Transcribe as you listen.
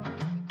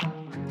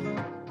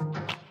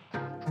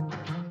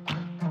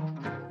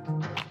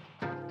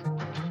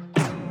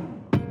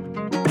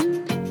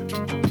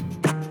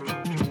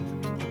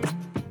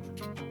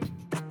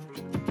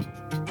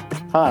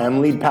Hi,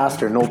 I'm lead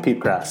pastor Noel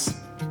Piepgrass.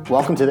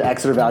 Welcome to the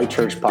Exeter Valley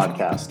Church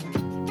podcast.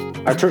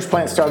 Our church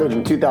plant started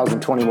in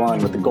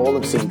 2021 with the goal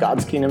of seeing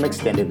God's kingdom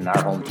extended in our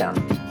hometown.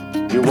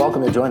 You're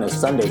welcome to join us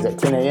Sundays at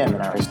 10 a.m.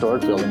 in our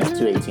historic building at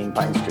 218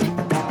 Pine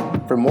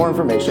Street. For more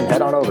information,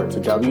 head on over to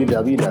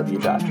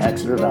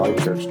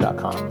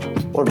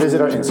www.exetervalleychurch.com or visit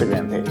our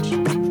Instagram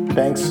page.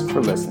 Thanks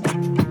for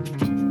listening.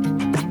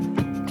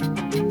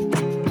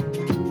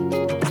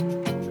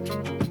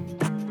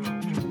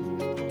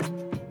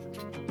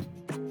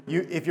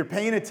 If you're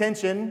paying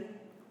attention,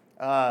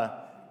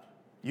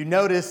 you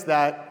notice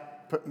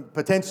that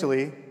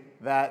potentially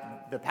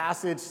that the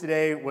passage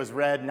today was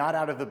read not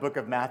out of the book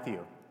of Matthew,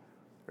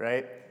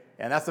 right?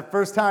 And that's the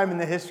first time in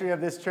the history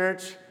of this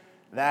church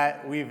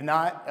that we've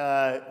not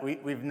read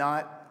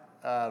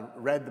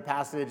the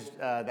passage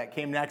that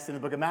came next in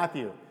the book of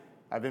Matthew.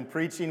 I've been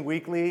preaching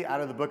weekly out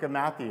of the book of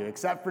Matthew,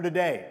 except for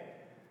today.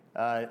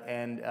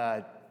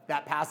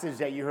 That passage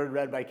that you heard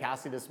read by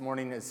Cassie this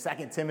morning is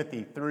 2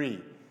 Timothy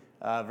 3.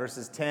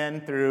 Verses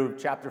 10 through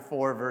chapter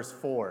 4, verse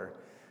 4.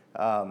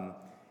 The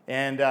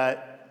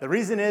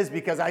reason is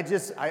because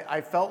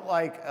I felt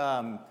like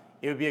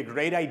it would be a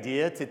great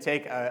idea to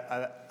take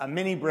a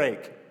mini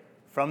break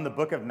from the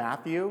book of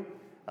Matthew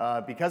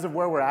because of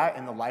where we're at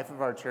in the life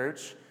of our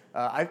church.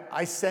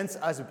 I sense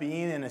us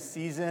being in a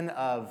season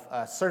of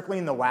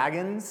circling the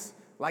wagons,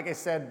 like I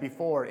said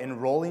before,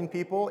 enrolling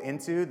people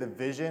into the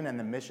vision and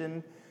the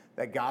mission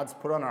that God's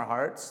put on our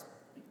hearts.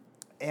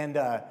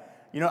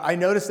 I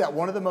noticed that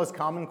one of the most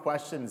common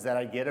questions that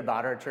I get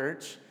about our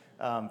church,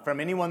 from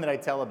anyone that I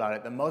tell about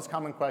it, the most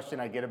common question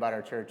I get about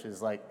our church is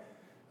like,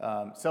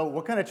 so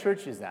what kind of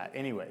church is that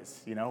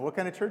anyways? What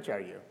kind of church are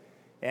you?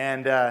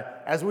 And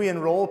as we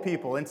enroll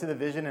people into the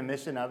vision and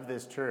mission of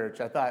this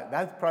church, I thought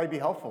that'd probably be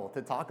helpful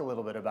to talk a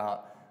little bit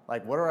about,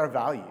 like, what are our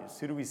values?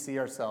 Who do we see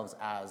ourselves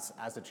as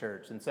a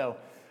church? And so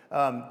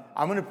I'm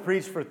going to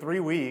preach for 3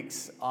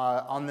 weeks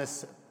on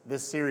this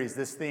series,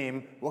 this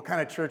theme, what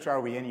kind of church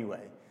are we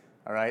anyway?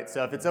 All right,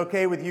 so if it's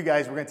okay with you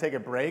guys, we're going to take a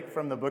break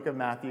from the book of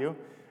Matthew.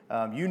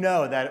 You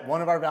know that one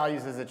of our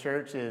values as a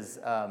church is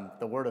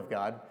the Word of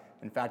God.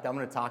 In fact, I'm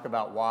going to talk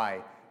about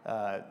why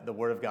the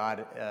Word of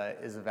God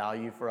is a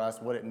value for us,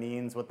 what it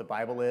means, what the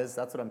Bible is.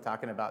 That's what I'm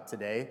talking about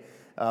today.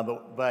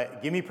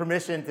 But give me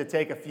permission to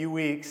take a few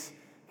weeks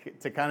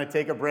to kind of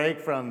take a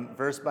break from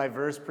verse by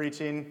verse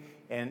preaching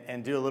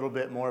and do a little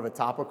bit more of a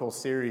topical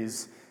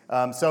series.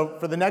 So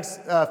for the next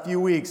few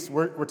weeks,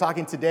 we're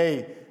talking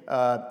today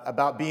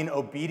about being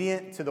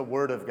obedient to the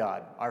Word of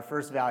God. Our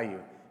first value,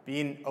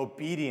 being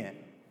obedient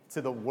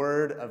to the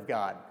Word of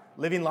God.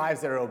 Living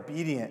lives that are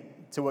obedient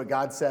to what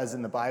God says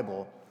in the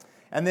Bible.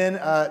 And then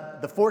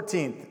the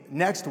 14th,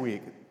 next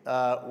week,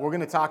 we're going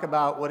to talk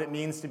about what it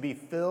means to be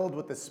filled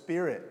with the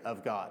Spirit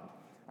of God.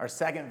 Our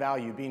second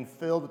value, being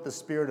filled with the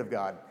Spirit of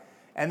God.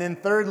 And then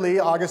thirdly,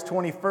 August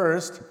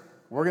 21st,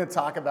 we're going to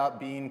talk about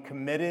being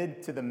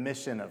committed to the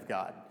mission of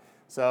God.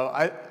 So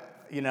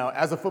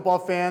as a football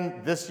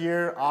fan, this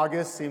year,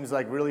 August seems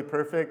like really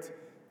perfect.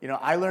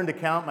 I learned to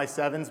count my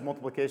sevens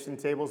multiplication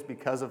tables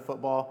because of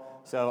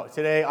football. So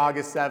today,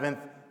 August 7th,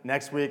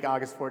 next week,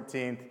 August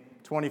 14th,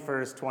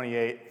 21st,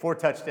 28th, 4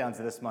 touchdowns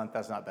this month.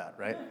 That's not bad,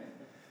 right?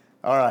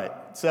 All right.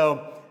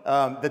 So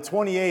the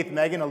 28th,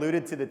 Megan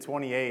alluded to the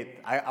 28th.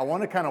 I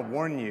want to kind of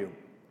warn you.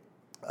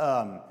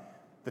 The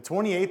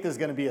 28th is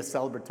going to be a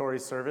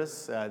celebratory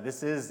service.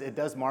 It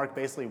does mark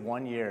basically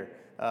 1 year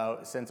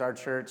since our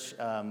church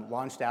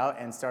launched out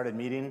and started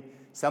meeting.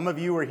 Some of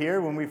you were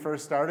here when we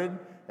first started.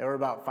 There were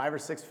about 5 or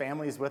 6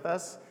 families with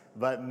us,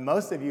 but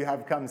most of you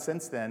have come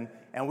since then,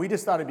 and we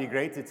just thought it'd be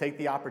great to take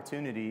the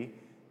opportunity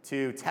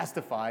to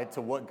testify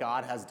to what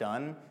God has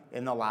done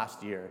in the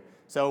last year.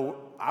 So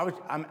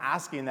I'm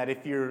asking that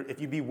if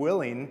you'd be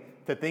willing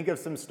to think of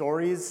some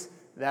stories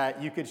that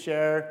you could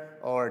share,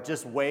 or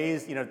just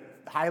ways,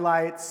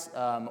 highlights,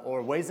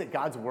 or ways that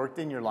God's worked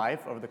in your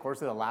life over the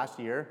course of the last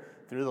year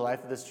through the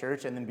life of this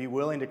church, and then be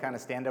willing to kind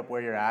of stand up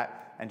where you're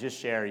at and just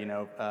share,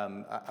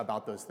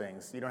 about those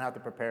things. You don't have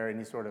to prepare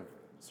any sort of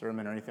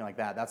sermon or anything like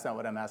that. That's not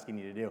what I'm asking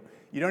you to do.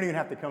 You don't even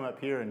have to come up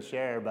here and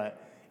share, but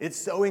it's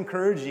so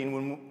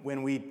encouraging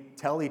when we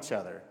tell each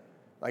other,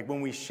 like when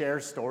we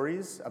share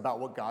stories about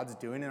what God's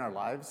doing in our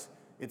lives.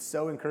 It's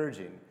so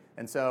encouraging.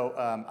 And so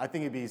I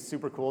think it'd be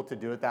super cool to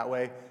do it that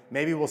way.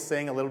 Maybe we'll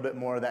sing a little bit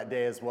more that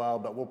day as well,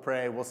 but we'll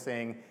pray, we'll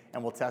sing,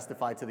 and we'll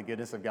testify to the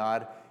goodness of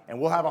God. And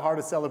we'll have a heart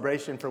of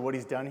celebration for what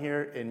he's done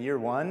here in year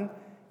 1,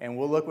 and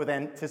we'll look with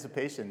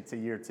anticipation to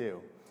year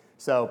 2.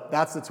 So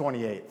that's the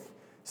 28th.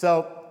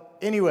 So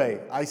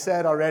anyway, I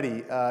said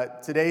already,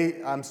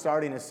 today I'm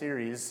starting a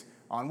series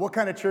on what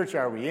kind of church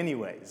are we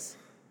anyways?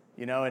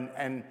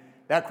 And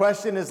that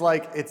question is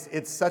like,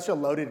 it's such a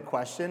loaded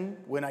question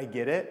when I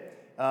get it.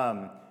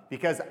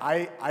 Because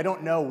I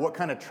don't know what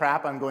kind of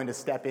trap I'm going to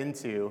step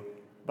into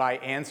by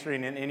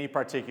answering in any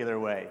particular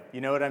way.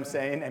 You know what I'm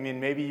saying? I mean,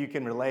 maybe you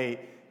can relate.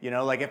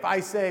 Like if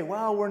I say,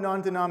 well, we're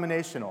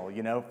non-denominational,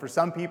 for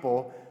some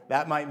people,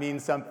 that might mean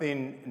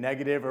something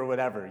negative or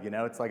whatever.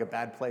 It's like a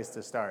bad place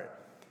to start.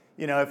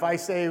 If I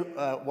say,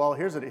 well,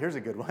 here's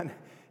a good one.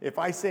 If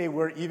I say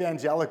we're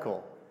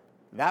evangelical,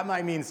 that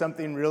might mean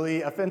something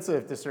really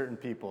offensive to certain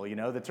people. You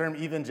know, the term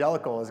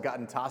evangelical has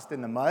gotten tossed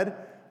in the mud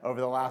over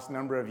the last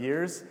number of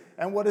years.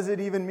 And what does it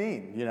even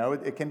mean? You know,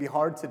 it can be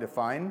hard to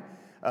define.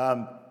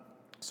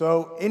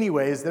 So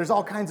anyways, there's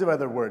all kinds of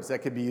other words that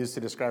could be used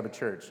to describe a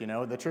church. You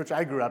know, the church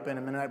I grew up in,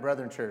 a Mennonite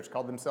Brethren church,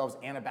 called themselves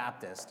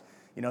Anabaptist.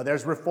 You know,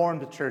 there's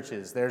Reformed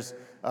churches. There's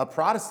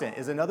Protestant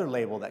is another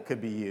label that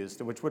could be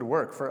used, which would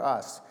work for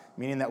us,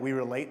 meaning that we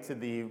relate to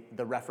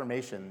the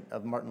Reformation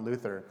of Martin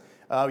Luther.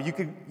 You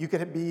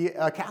could be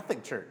a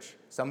Catholic church.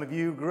 Some of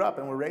you grew up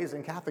and were raised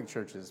in Catholic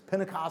churches.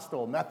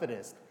 Pentecostal,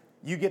 Methodist.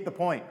 You get the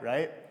point,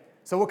 right?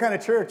 So what kind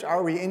of church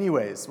are we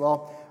anyways?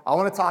 Well, I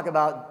want to talk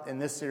about, in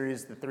this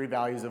series, the 3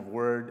 values of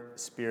Word,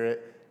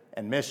 Spirit,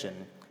 and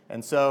Mission.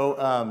 And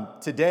so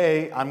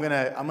today, I'm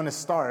gonna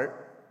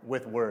start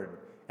with Word.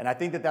 And I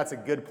think that that's a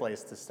good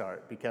place to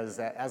start, because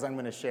as I'm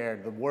going to share,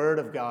 the Word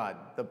of God,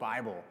 the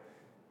Bible,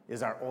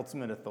 is our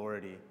ultimate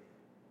authority.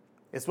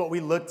 It's what we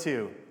look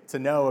to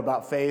know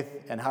about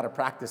faith and how to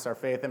practice our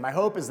faith. And my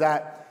hope is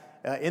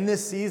that in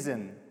this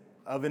season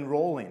of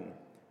enrolling,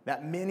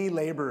 that many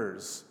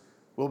laborers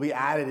will be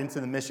added into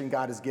the mission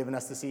God has given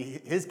us to see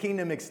His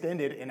kingdom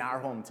extended in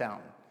our hometown.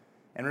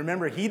 And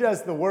remember, He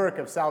does the work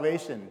of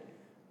salvation,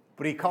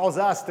 but He calls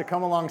us to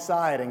come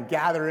alongside and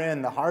gather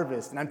in the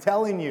harvest. And I'm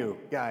telling you,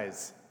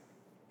 guys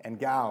and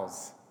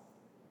gals,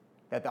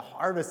 that the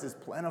harvest is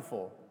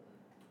plentiful.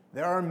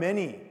 There are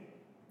many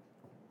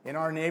in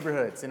our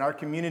neighborhoods, in our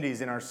communities,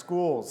 in our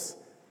schools,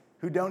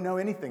 who don't know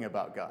anything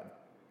about God,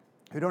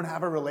 who don't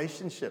have a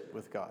relationship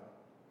with God.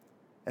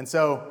 And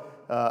so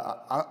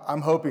I'm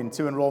hoping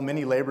to enroll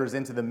many laborers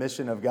into the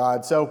mission of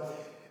God. So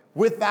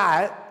with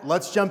that,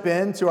 let's jump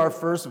into our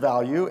first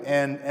value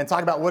and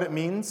talk about what it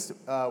means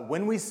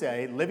when we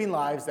say living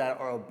lives that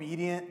are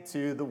obedient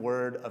to the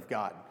Word of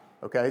God.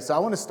 Okay, so I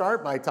want to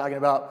start by talking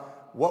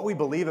about what we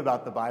believe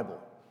about the Bible.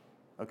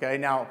 Okay,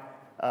 now,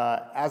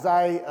 as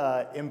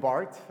I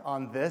embarked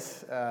on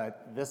this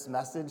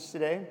message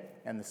today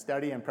and the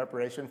study and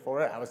preparation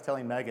for it, I was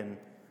telling Megan,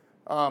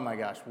 oh my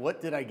gosh,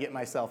 what did I get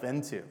myself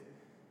into?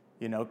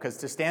 You know, because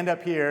to stand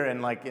up here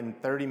and like in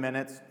 30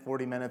 minutes,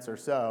 40 minutes or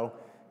so,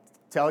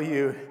 tell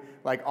you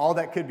like all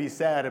that could be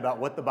said about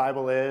what the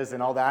Bible is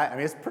and all that, I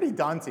mean, it's pretty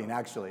daunting,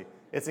 actually.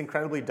 It's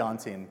incredibly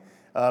daunting.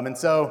 And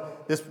so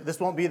this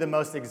won't be the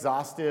most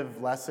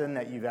exhaustive lesson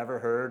that you've ever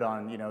heard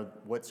on, you know,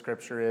 what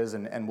Scripture is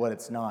and what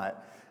it's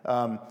not.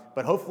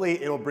 But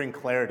hopefully it'll bring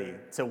clarity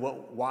to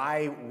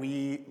why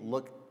we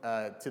look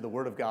to the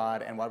Word of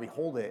God and why we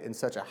hold it in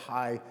such a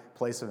high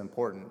place of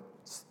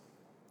importance.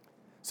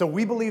 So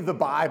we believe the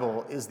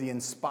Bible is the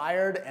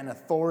inspired and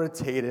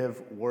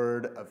authoritative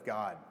Word of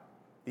God.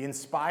 The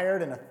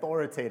inspired and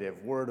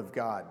authoritative Word of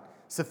God,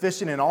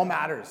 sufficient in all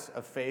matters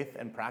of faith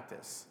and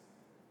practice.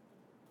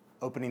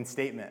 Opening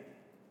statement.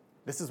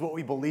 This is what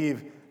we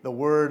believe the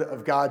Word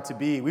of God to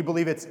be. We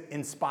believe it's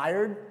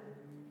inspired.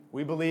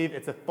 We believe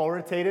it's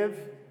authoritative,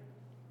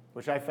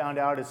 which I found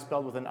out is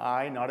spelled with an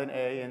I, not an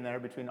A in there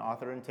between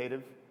author and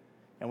tative.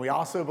 And we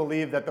also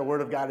believe that the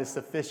Word of God is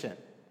sufficient.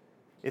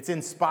 It's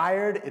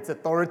inspired, it's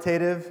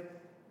authoritative,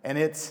 and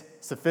it's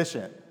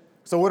sufficient.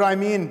 So what do I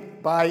mean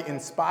by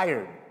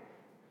inspired?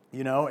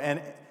 You know, and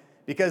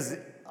because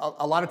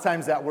a lot of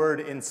times that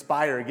word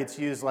inspire gets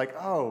used like,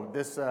 oh,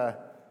 this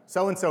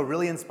so-and-so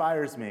really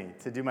inspires me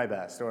to do my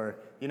best. Or,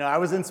 you know, I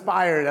was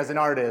inspired as an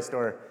artist.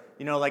 Or,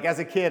 you know, like as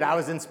a kid, I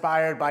was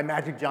inspired by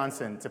Magic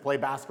Johnson to play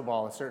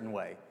basketball a certain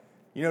way.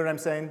 You know what I'm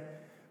saying?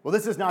 Well,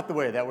 this is not the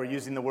way that we're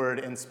using the word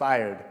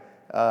inspired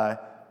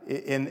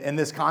in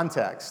this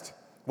context.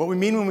 What we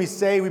mean when we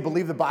say we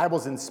believe the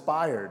Bible's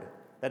inspired,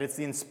 that it's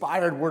the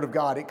inspired Word of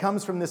God, it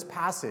comes from this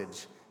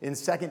passage in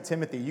 2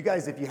 Timothy. You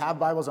guys, if you have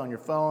Bibles on your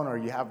phone or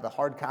you have the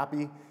hard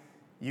copy,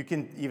 you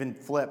can even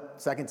flip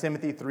 2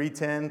 Timothy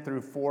 3:10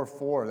 through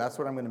 4:4. That's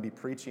what I'm going to be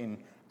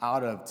preaching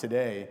out of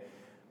today.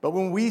 But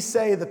when we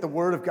say that the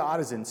Word of God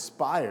is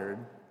inspired,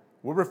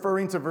 we're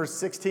referring to verse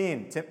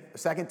 16,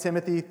 2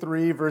 Timothy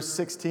 3, verse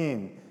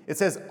 16. It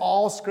says,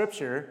 all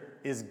Scripture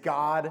is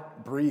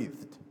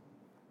God-breathed.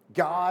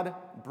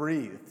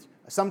 God-breathed.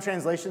 Some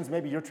translations,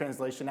 maybe your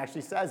translation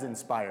actually says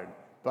inspired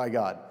by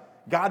God.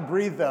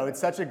 God-breathed, though, it's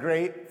such a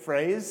great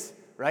phrase,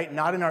 right?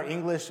 Not in our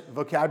English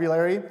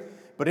vocabulary,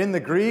 but in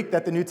the Greek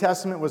that the New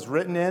Testament was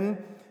written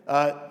in,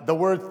 the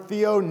word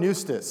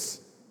theopneustos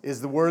is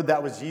the word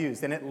that was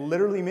used, and it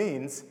literally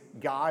means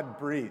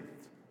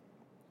God-breathed.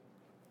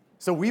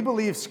 So we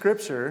believe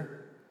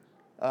Scripture,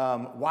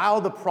 while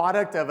the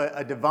product of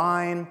a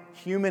divine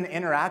human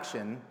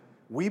interaction,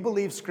 we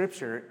believe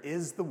Scripture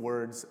is the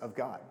words of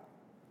God.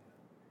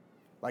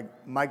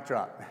 Like, mic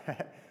drop.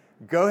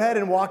 Go ahead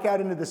and walk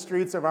out into the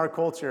streets of our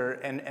culture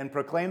and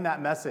proclaim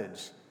that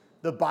message.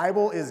 The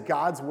Bible is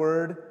God's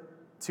word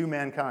to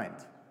mankind.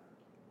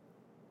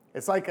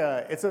 It's like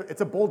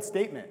it's a bold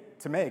statement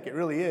to make. It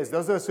really is.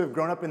 Those of us who have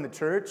grown up in the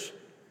church,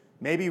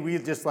 maybe we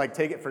just like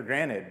take it for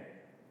granted.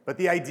 But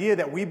the idea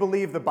that we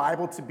believe the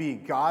Bible to be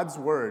God's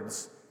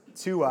words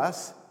to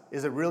us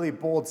is a really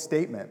bold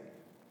statement.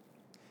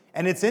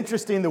 And it's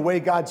interesting the way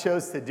God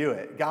chose to do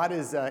it. God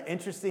is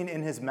interesting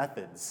in his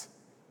methods.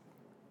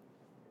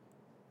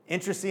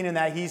 Interesting in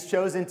that he's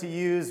chosen to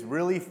use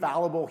really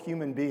fallible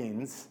human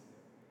beings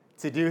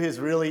to do his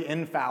really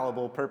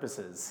infallible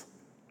purposes.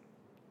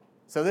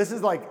 So this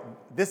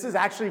is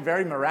actually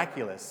very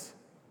miraculous.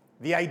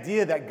 The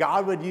idea that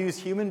God would use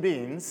human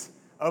beings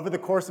over the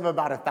course of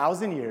about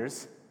 1,000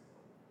 years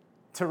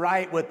to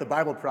write what the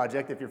Bible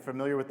Project, if you're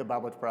familiar with the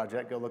Bible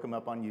Project, go look them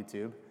up on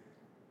YouTube,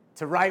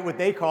 to write what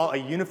they call a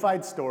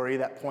unified story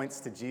that points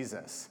to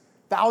Jesus.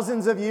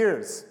 Thousands of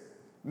years,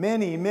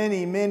 many,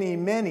 many, many,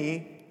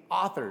 many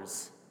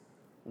authors.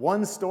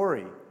 One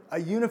story, a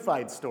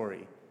unified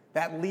story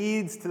that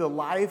leads to the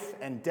life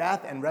and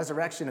death and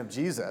resurrection of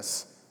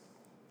Jesus.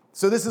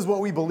 So this is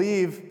what we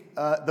believe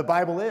the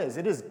Bible is.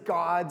 It is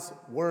God's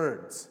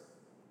words.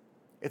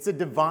 It's a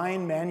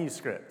divine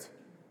manuscript.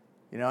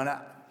 And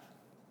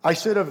I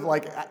should have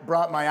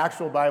brought my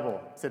actual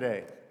Bible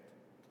today,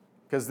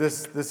 because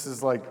this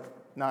is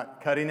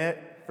not cutting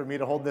it for me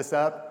to hold this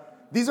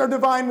up. These are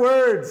divine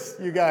words,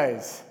 you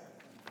guys.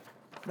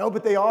 No,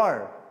 but they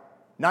are.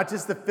 Not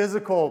just the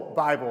physical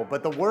Bible,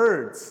 but the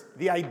words,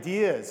 the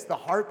ideas, the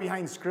heart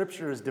behind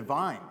Scripture is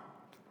divine.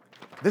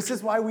 This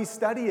is why we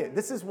study it.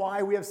 This is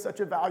why we have such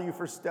a value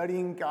for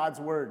studying God's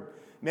Word.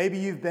 Maybe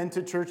you've been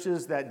to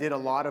churches that did a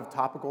lot of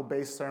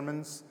topical-based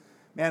sermons.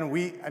 Man,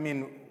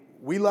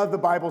 we love the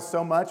Bible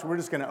so much, we're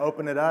just going to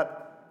open it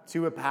up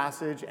to a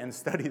passage and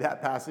study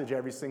that passage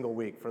every single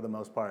week for the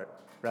most part,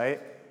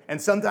 right? And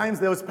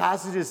sometimes those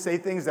passages say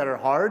things that are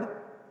hard.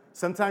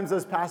 Sometimes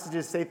those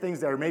passages say things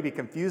that are maybe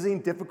confusing,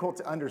 difficult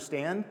to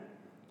understand.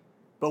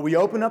 But we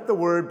open up the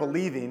Word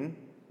believing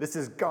this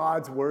is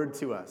God's Word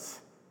to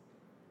us.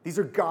 These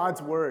are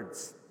God's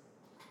words.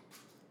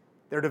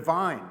 They're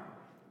divine.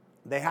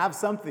 They have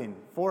something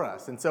for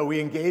us. And so we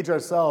engage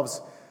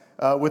ourselves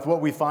with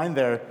what we find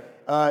there.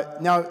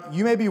 Now,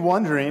 you may be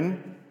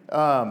wondering,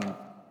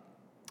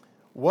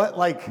 what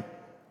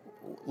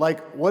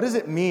does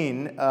it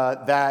mean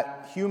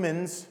that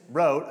humans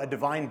wrote a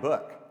divine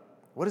book?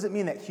 What does it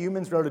mean that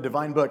humans wrote a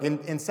divine book?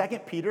 In 2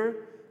 Peter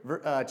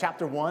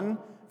chapter 1,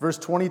 verse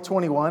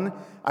 20-21,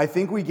 I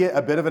think we get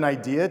a bit of an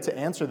idea to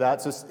answer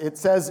that. So it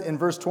says in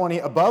verse 20,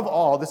 above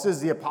all, this is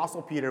the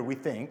Apostle Peter, we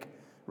think,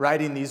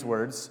 writing these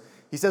words.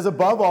 He says,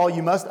 above all,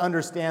 you must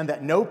understand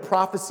that no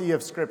prophecy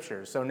of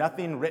Scripture, so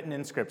nothing written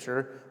in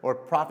Scripture, or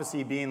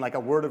prophecy being like a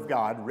word of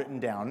God written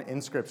down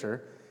in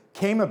Scripture,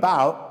 came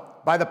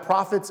about by the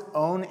prophet's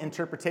own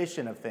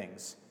interpretation of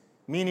things.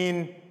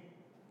 Meaning,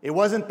 it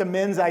wasn't the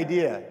men's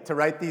idea to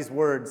write these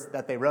words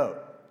that they wrote.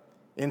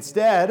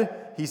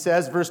 Instead, he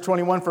says, verse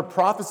 21, for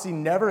prophecy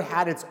never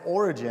had its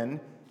origin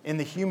in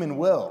the human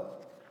will,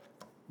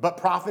 but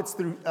prophets,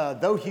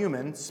 though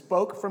human,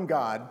 spoke from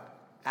God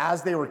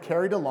as they were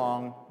carried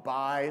along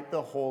by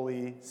the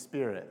Holy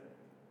Spirit.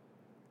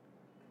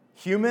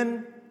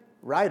 Human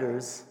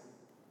writers,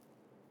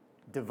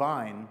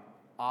 divine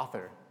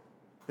author.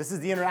 This is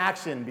the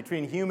interaction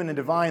between human and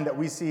divine that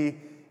we see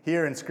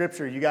here in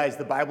Scripture. You guys,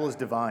 the Bible is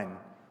divine.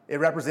 It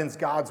represents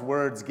God's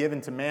words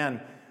given to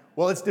man.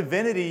 Well, its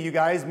divinity, you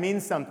guys,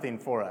 means something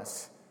for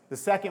us. The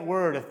second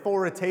word,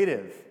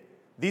 authoritative.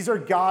 These are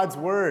God's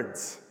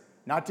words,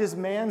 not just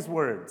man's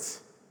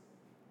words.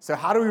 So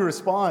how do we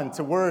respond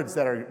to words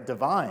that are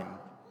divine?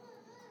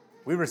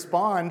 We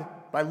respond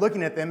by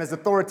looking at them as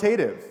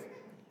authoritative.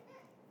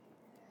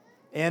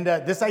 And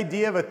this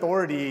idea of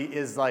authority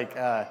is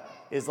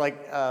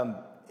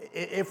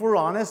if we're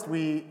honest,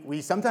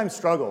 we sometimes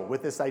struggle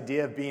with this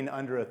idea of being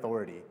under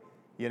authority.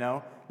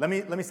 Let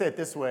me say it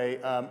this way.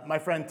 My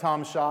friend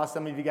Tom Shaw,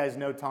 some of you guys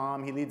know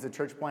Tom. He leads a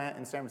church plant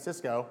in San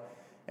Francisco,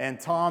 and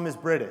Tom is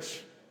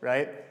British,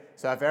 right?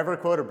 So if I ever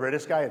quote a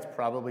British guy, it's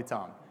probably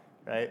Tom,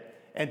 right?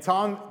 And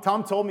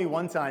Tom told me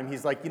one time,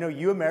 he's like,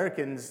 you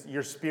Americans,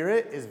 your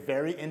spirit is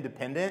very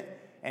independent,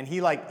 and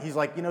he's like,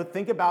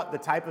 think about the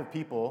type of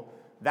people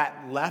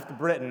that left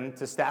Britain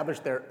to establish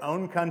their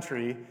own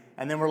country,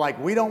 and then we're like,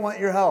 we don't want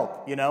your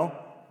help,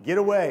 get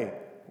away.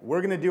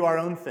 We're going to do our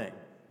own thing.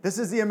 This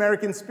is the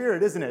American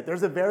spirit, isn't it?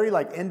 There's a very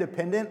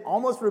independent,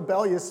 almost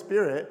rebellious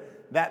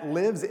spirit that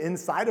lives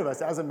inside of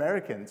us as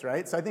Americans,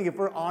 right? So I think if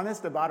we're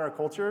honest about our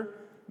culture,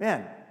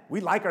 man, we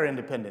like our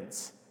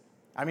independence.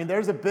 I mean,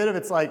 there's a bit of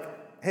it's like,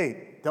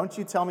 hey, don't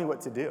you tell me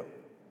what to do.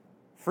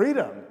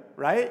 Freedom,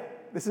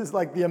 right? This is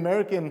like the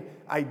American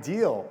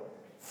ideal,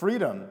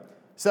 freedom.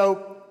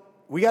 So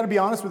we got to be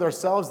honest with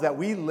ourselves that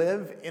we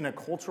live in a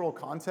cultural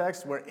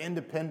context where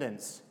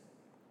independence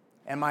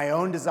and my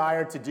own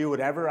desire to do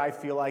whatever I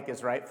feel like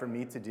is right for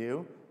me to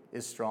do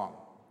is strong.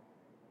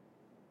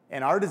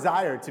 And our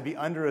desire to be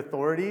under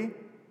authority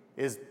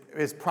is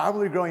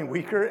probably growing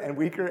weaker and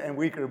weaker and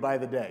weaker by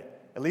the day.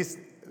 At least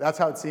that's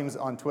how it seems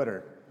on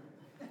Twitter.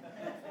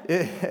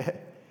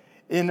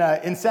 In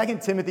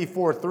 2 Timothy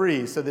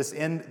 4:3, so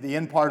the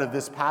end part of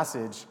this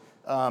passage,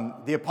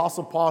 the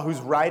Apostle Paul, who's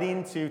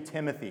writing to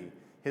Timothy,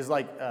 his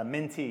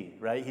mentee,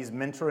 right? He's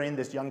mentoring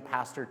this young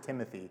pastor,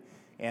 Timothy.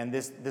 And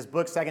this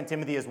book, 2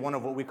 Timothy, is one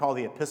of what we call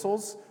the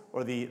epistles,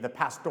 or the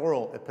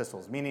pastoral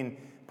epistles, meaning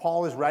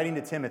Paul is writing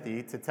to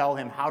Timothy to tell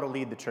him how to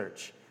lead the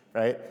church,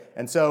 right?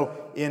 And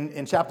so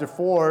in chapter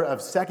 4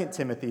 of 2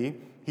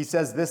 Timothy, he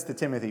says this to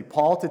Timothy,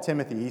 Paul to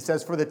Timothy. He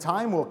says, "For the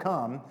time will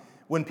come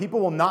when people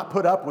will not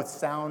put up with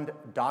sound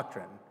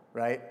doctrine,"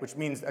 right? Which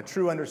means a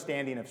true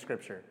understanding of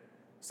Scripture.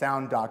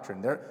 Sound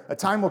doctrine. A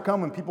time will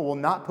come when people will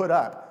not put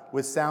up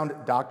with sound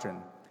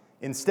doctrine.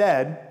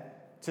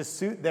 Instead, to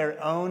suit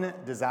their own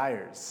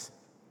desires,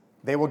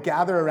 they will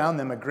gather around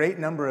them a great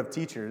number of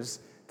teachers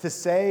to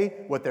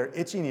say what their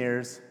itching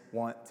ears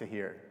want to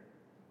hear.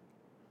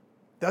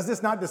 Does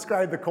this not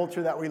describe the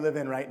culture that we live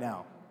in right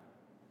now?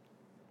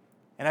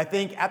 And I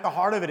think at the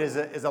heart of it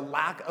is a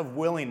lack of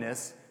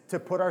willingness to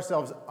put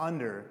ourselves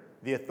under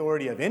the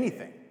authority of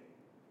anything,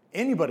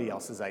 anybody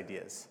else's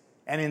ideas,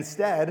 and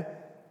instead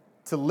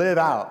to live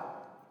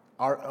out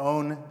our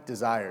own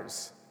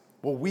desires.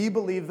 Well, we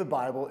believe the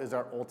Bible is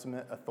our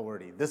ultimate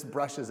authority. This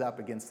brushes up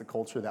against the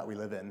culture that we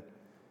live in.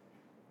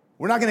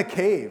 We're not going to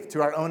cave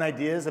to our own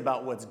ideas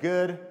about what's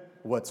good,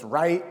 what's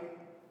right.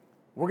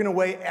 We're going to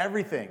weigh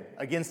everything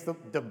against the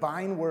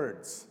divine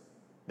words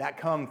that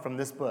come from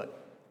this book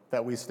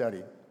that we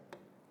study.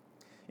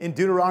 In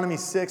Deuteronomy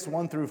 6,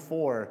 1 through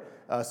 4,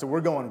 so we're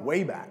going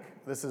way back.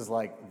 This is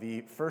like the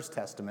First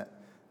Testament,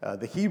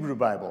 the Hebrew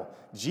Bible,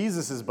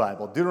 Jesus'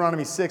 Bible.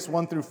 Deuteronomy 6,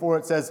 1 through 4,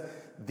 it says,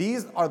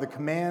 "These are the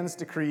commands,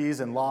 decrees,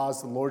 and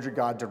laws the Lord your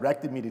God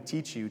directed me to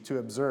teach you to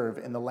observe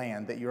in the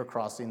land that you are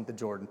crossing the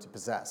Jordan to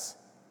possess,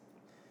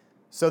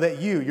 so that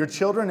you, your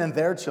children, and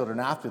their children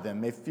after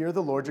them may fear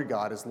the Lord your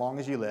God as long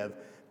as you live,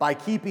 by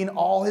keeping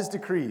all his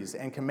decrees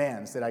and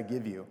commands that I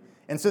give you,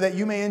 and so that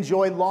you may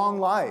enjoy long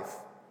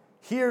life.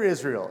 Hear,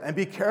 Israel, and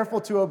be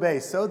careful to obey,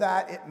 so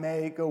that it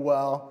may go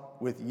well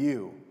with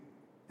you,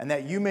 and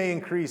that you may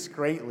increase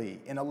greatly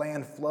in a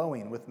land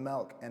flowing with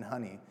milk and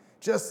honey,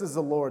 just as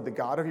the Lord, the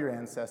God of your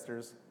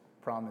ancestors,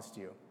 promised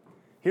you."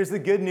 Here's the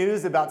good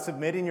news about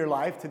submitting your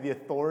life to the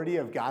authority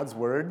of God's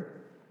word.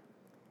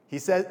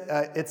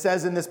 It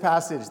says in this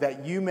passage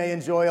that you may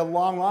enjoy a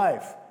long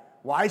life.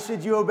 Why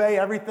should you obey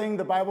everything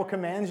the Bible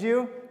commands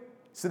you?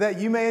 So that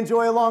you may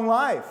enjoy a long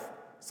life,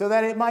 so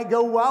that it might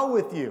go well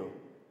with you.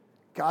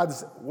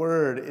 God's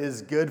word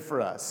is good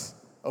for us.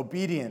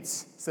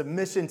 Obedience,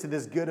 submission to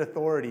this good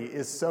authority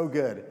is so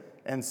good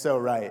and so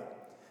right.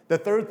 The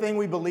third thing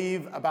we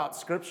believe about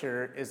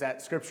Scripture is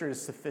that Scripture is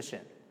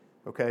sufficient,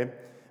 okay?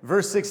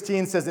 Verse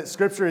 16 says that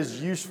Scripture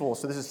is useful.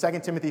 So this is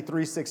 2 Timothy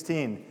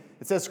 3:16.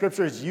 It says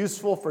Scripture is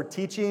useful for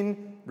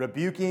teaching,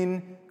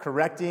 rebuking,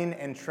 correcting,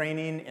 and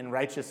training in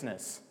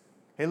righteousness.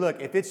 Hey,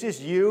 look, if it's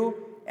just you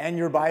and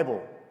your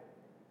Bible,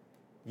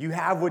 you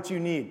have what you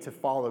need to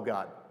follow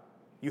God.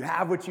 You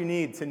have what you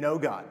need to know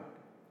God.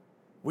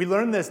 We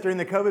learned this during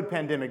the COVID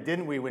pandemic,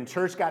 didn't we, when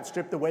church got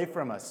stripped away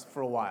from us for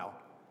a while.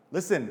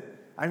 Listen,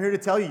 I'm here to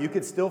tell you, you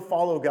could still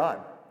follow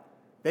God.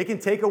 They can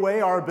take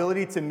away our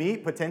ability to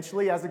meet,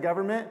 potentially, as a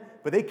government,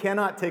 but they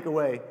cannot take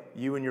away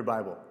you and your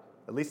Bible,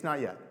 at least not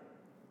yet.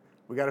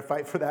 We got to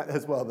fight for that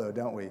as well, though,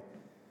 don't we?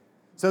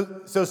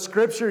 So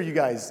Scripture, you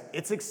guys,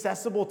 it's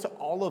accessible to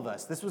all of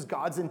us. This was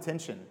God's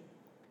intention.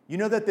 You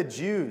know that the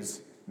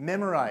Jews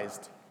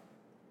memorized,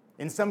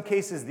 in some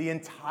cases, the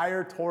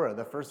entire Torah,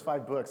 the first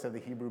 5 books of the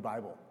Hebrew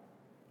Bible.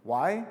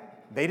 Why?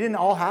 They didn't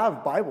all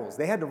have Bibles.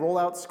 They had to roll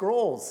out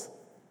scrolls,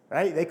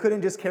 right? They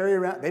couldn't just carry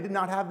around. They did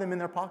not have them in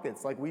their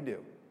pockets like we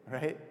do,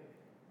 right?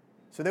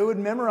 So they would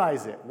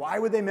memorize it. Why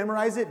would they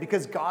memorize it?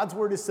 Because God's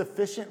word is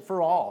sufficient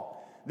for all.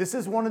 This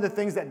is one of the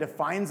things that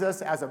defines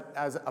us as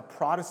a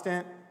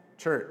Protestant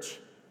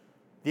church.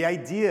 The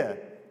idea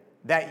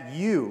that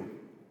you,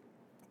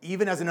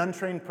 even as an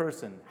untrained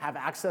person, have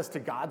access to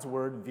God's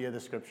word via the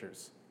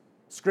Scriptures.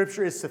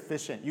 Scripture is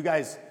sufficient. You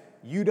guys,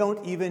 you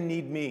don't even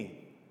need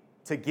me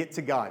to get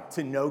to God,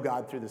 to know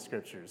God through the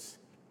Scriptures.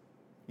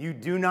 You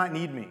do not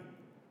need me.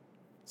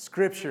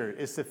 Scripture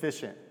is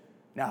sufficient.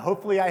 Now,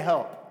 hopefully I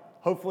help.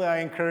 Hopefully I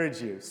encourage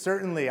you.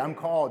 Certainly I'm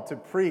called to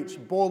preach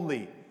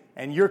boldly,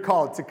 and you're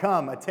called to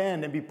come,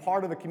 attend, and be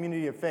part of a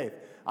community of faith.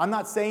 I'm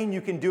not saying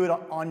you can do it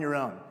on your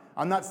own.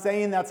 I'm not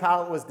saying that's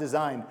how it was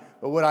designed.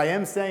 But what I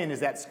am saying is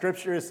that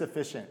Scripture is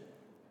sufficient.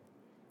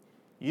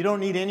 You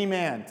don't need any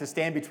man to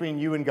stand between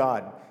you and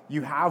God.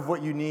 You have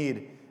what you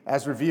need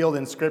as revealed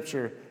in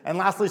Scripture. And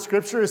lastly,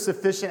 Scripture is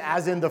sufficient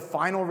as in the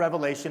final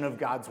revelation of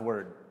God's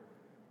word.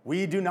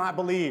 We do not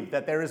believe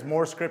that there is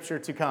more Scripture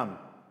to come.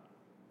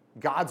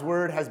 God's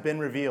word has been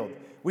revealed.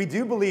 We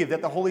do believe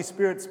that the Holy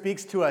Spirit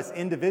speaks to us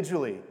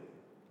individually,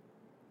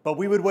 but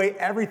we would weigh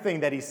everything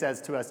that he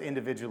says to us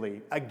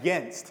individually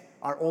against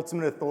our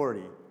ultimate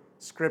authority,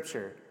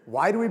 Scripture.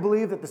 Why do we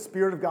believe that the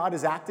Spirit of God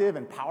is active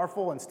and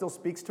powerful and still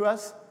speaks to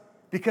us?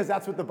 Because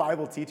that's what the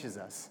Bible teaches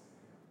us.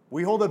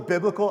 We hold a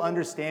biblical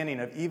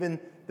understanding of even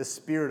the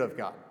Spirit of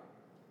God.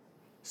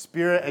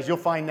 Spirit, as you'll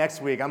find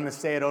next week, I'm going to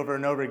say it over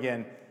and over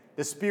again,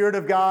 the Spirit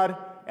of God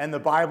and the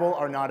Bible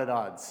are not at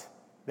odds.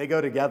 They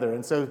go together.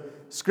 And so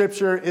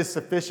Scripture is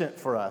sufficient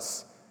for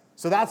us.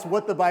 So that's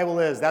what the Bible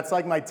is. That's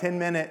like my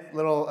 10-minute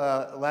little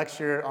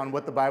lecture on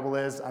what the Bible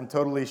is. I'm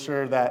totally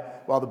sure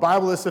that while the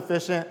Bible is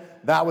sufficient,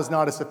 that was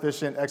not a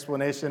sufficient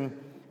explanation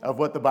of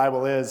what the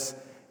Bible is.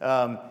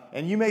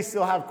 And you may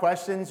still have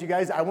questions. You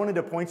guys, I wanted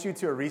to point you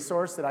to a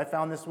resource that I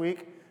found this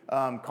week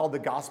called the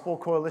Gospel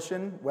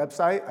Coalition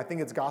website. I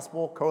think it's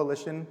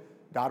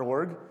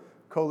gospelcoalition.org.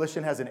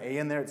 Coalition has an A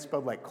in there. It's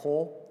spelled like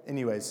coal.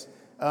 Anyways,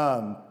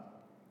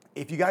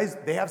 if you guys,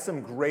 they have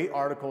some great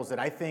articles that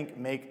I think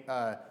make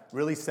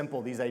really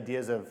simple these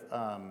ideas of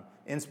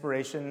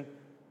inspiration,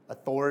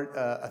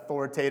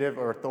 authoritative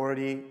or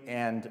authority,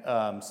 and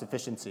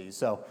sufficiency.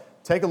 So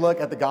take a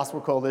look at the Gospel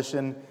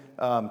Coalition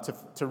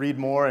to read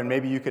more, and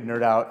maybe you could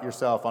nerd out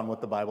yourself on what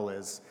the Bible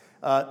is.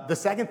 The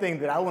second thing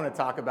that I want to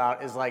talk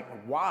about is like,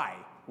 why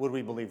would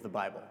we believe the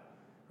Bible,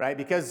 right?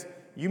 Because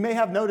you may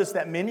have noticed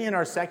that many in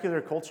our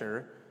secular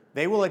culture,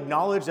 they will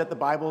acknowledge that the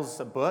Bible's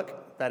a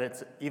book, that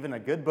it's even a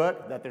good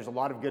book, that there's a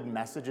lot of good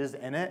messages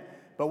in it.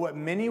 But what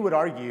many would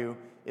argue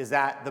is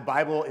that the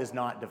Bible is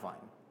not divine,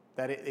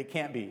 that it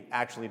can't be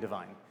actually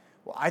divine.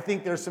 Well, I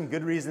think there's some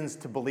good reasons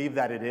to believe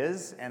that it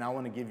is, and I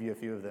want to give you a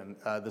few of them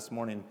this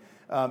morning.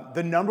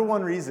 The number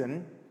one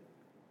reason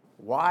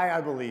why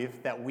I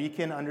believe that we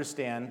can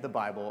understand the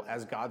Bible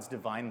as God's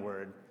divine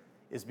word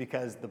is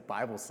because the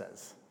Bible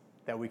says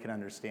that we can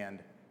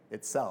understand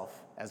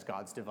itself as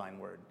God's divine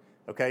word.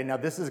 Okay, now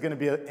this is going to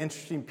be an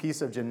interesting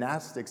piece of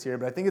gymnastics here,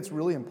 but I think it's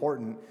really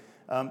important.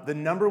 The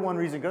number one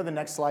reason, go to the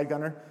next slide,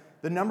 Gunnar.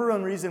 The number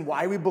one reason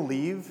why we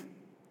believe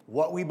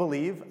what we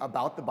believe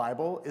about the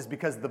Bible is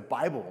because the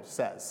Bible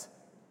says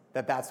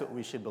that that's what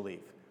we should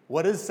believe.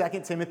 What does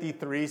 2 Timothy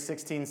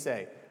 3:16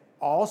 say?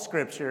 All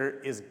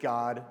scripture is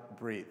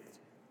God-breathed.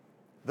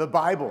 The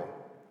Bible,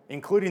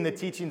 including the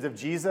teachings of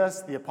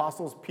Jesus, the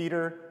apostles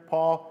Peter,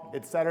 Paul,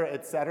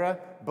 etc.,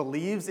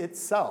 believes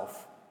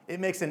itself. It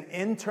makes an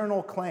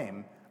internal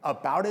claim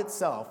about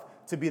itself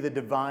to be the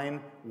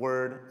divine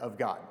word of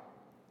God.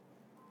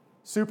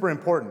 Super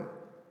important.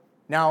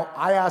 Now,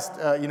 I asked,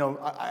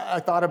 I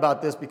thought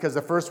about this because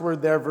the first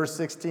word there, verse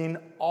 16,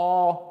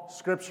 all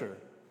scripture.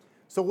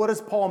 So what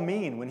does Paul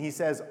mean when he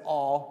says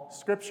all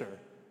scripture?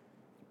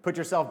 Put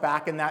yourself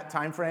back in that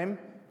time frame.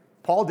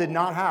 Paul did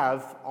not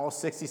have all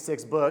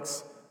 66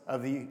 books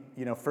of the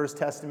First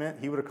Testament.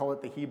 He would have called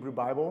it the Hebrew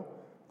Bible,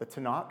 the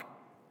Tanakh.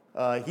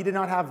 He did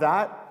not have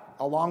that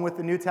along with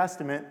the New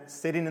Testament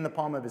sitting in the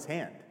palm of his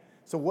hand.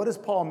 So what does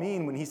Paul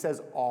mean when he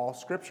says all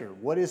scripture?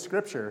 What is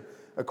scripture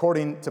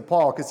according to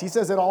Paul? Because he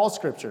says that all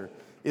scripture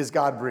is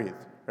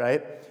God-breathed,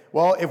 right?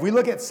 Well, if we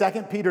look at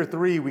 2 Peter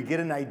 3, we get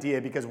an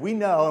idea because we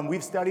know, and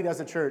we've studied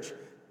as a church,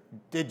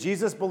 did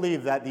Jesus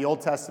believe that the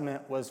Old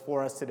Testament was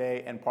for us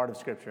today and part of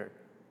scripture?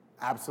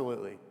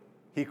 Absolutely.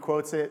 He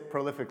quotes it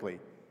prolifically.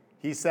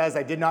 He says,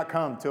 I did not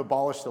come to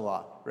abolish the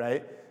law,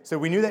 right? So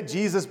we knew that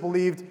Jesus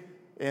believed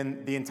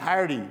in the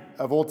entirety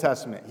of Old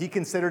Testament. He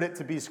considered it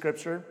to be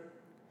scripture.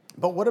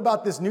 But what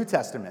about this New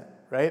Testament,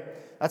 right?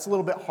 That's a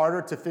little bit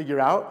harder to figure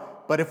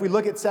out. But if we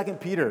look at 2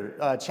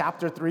 Peter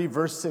chapter 3,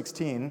 verse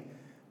 16,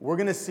 we're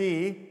going to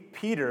see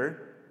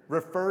Peter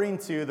referring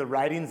to the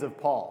writings of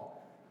Paul.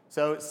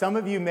 So some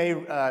of you may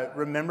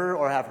remember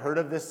or have heard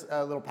of this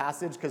little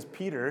passage because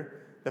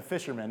Peter, the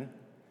fisherman,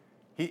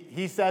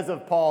 he says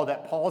of Paul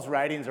that Paul's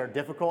writings are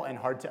difficult and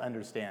hard to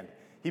understand.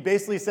 He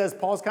basically says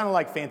Paul's kind of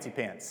like fancy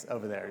pants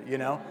over there,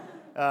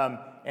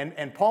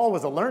 and Paul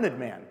was a learned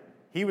man.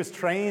 He was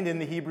trained in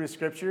the Hebrew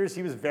scriptures.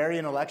 He was very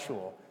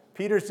intellectual.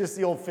 Peter's just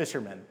the old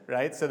fisherman,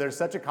 right? So there's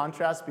such a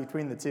contrast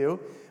between the two.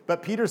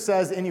 But Peter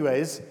says,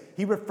 anyways,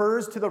 he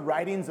refers to the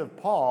writings of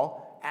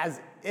Paul as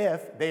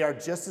if they are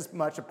just as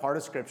much a part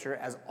of scripture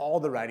as all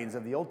the writings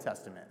of the Old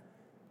Testament.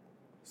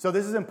 So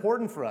this is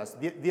important for us.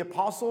 The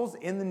apostles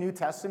in the New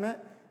Testament,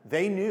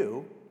 they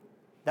knew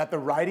that the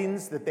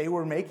writings that they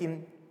were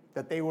making,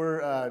 that they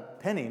were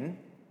penning,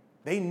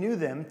 they knew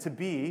them to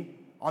be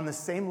on the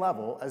same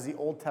level as the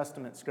Old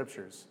Testament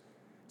scriptures.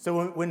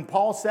 So when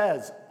Paul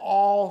says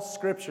all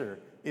scripture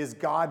is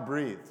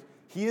God-breathed,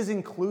 he is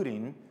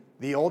including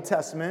the Old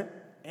Testament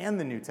and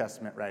the New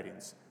Testament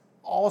writings.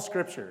 All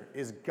scripture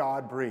is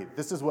God-breathed.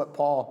 This is what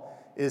Paul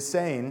is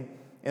saying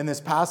in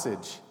this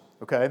passage,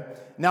 okay?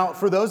 Now,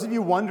 for those of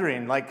you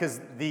wondering,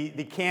 because the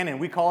canon,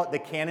 we call it the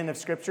canon of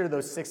scripture,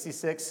 those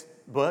 66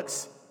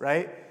 books,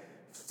 right?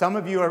 Some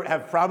of you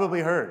have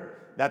probably heard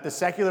that the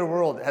secular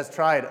world has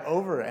tried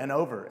over and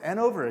over and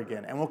over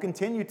again and will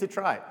continue to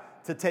try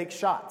to take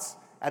shots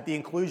at the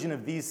inclusion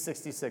of these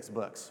 66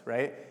 books,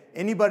 right?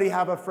 Anybody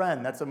have a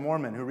friend that's a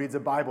Mormon who reads a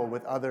Bible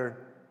with other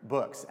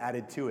books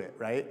added to it,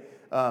 right?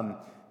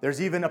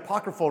 There's even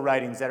apocryphal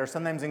writings that are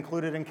sometimes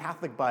included in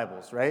Catholic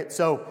Bibles, right?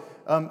 So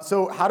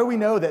how do we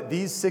know that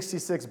these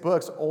 66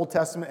 books, Old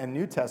Testament and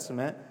New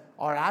Testament,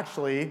 are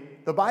actually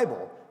the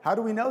Bible? How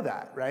do we know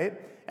that,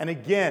 right? And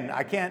again,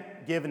 I can't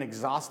give an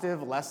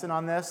exhaustive lesson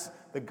on this.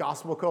 The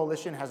Gospel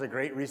Coalition has a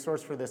great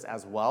resource for this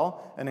as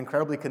well, an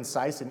incredibly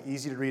concise and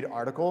easy to read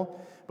article.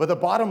 But the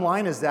bottom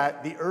line is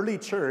that the early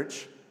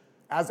church,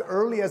 as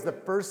early as the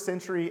 1st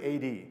century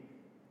AD,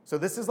 so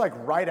this is like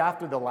right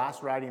after the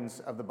last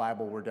writings of the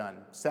Bible were done.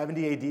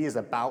 70 AD is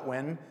about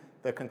when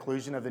the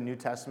conclusion of the New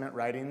Testament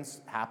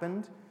writings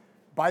happened.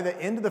 By the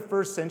end of the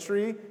 1st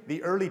century,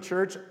 the early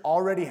church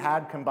already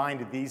had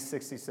combined these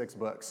 66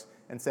 books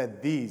and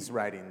said these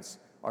writings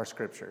are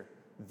Scripture.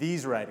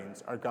 These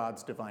writings are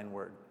God's divine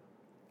word.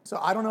 So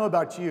I don't know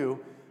about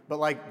you, but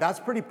like that's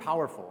pretty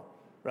powerful,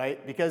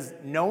 right? Because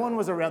no one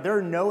was around. There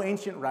are no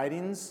ancient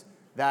writings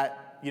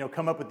that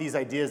come up with these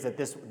ideas that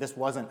this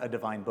wasn't a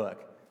divine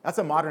book. That's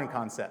a modern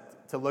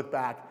concept, to look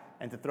back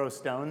and to throw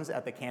stones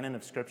at the canon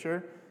of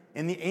Scripture.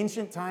 In the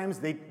ancient times,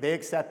 they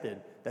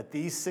accepted that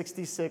these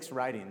 66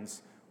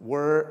 writings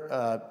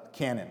were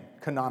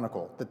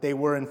canonical, that they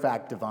were in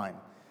fact divine.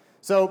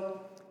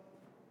 So,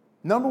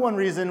 number one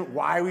reason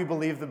why we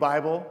believe the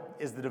Bible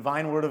is the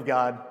divine word of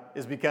God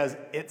is because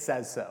it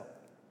says so.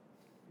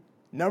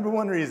 Number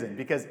one reason,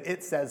 because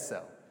it says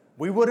so.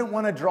 We wouldn't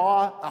want to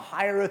draw a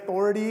higher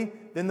authority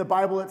than the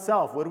Bible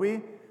itself, would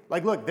we?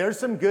 Like, look, there's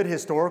some good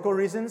historical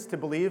reasons to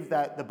believe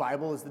that the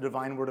Bible is the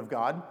divine word of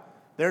God.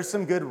 There's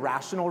some good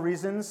rational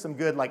reasons, some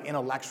good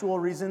intellectual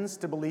reasons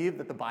to believe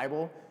that the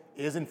Bible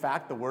is in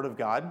fact the word of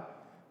God.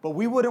 But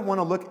we wouldn't want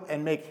to look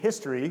and make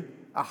history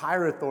a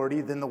higher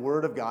authority than the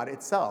word of God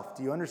itself.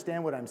 Do you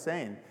understand what I'm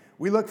saying?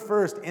 We look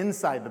first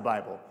inside the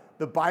Bible.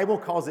 The Bible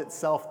calls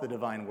itself the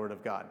divine word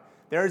of God.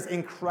 There is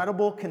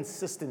incredible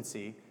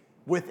consistency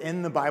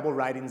within the Bible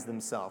writings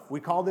themselves. We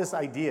call this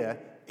idea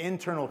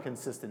internal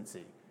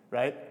consistency,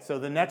 right? So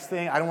the next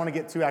thing, I don't want to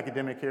get too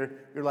academic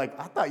here. You're like,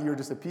 I thought you were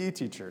just a PE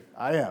teacher.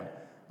 I am.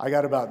 I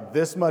got about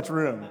this much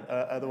room.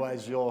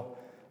 Otherwise, you'll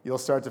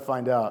start to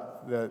find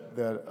out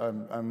that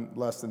I'm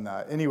less than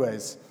that.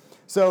 Anyways,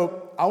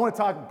 so I want to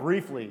talk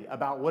briefly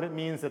about what it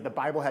means that the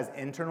Bible has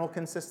internal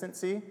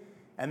consistency,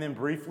 and then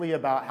briefly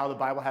about how the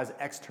Bible has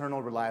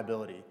external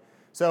reliability.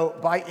 So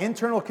by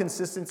internal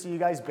consistency, you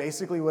guys,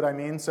 basically what I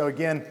mean, so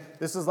again,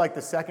 this is like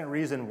the second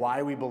reason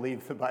why we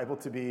believe the Bible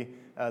to be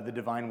the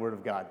divine word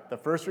of God. The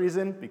first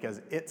reason,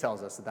 because it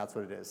tells us that that's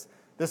what it is.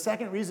 The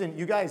second reason,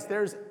 you guys,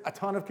 there's a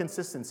ton of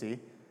consistency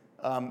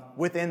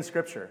within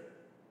Scripture.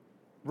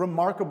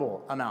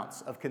 Remarkable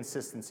amounts of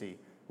consistency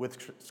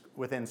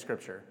within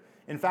Scripture.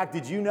 In fact,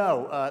 did you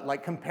know,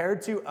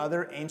 compared to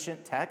other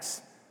ancient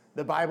texts,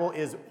 the Bible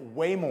is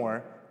way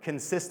more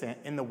consistent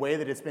in the way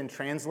that it's been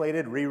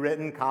translated,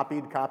 rewritten,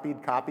 copied,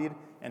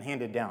 and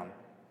handed down.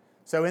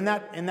 So in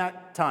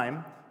that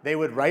time, they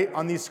would write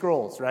on these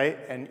scrolls, right?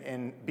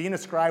 And being a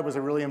scribe was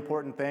a really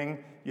important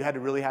thing. You had to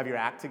really have your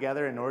act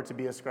together in order to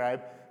be a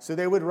scribe. So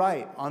they would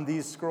write on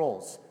these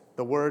scrolls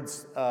the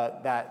words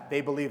that they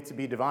believed to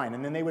be divine.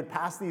 And then they would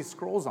pass these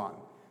scrolls on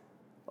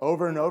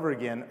over and over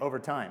again over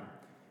time.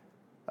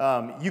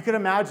 You could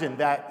imagine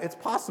that it's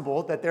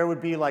possible that there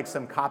would be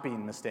some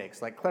copying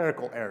mistakes, like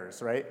clerical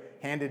errors, right?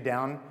 Handed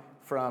down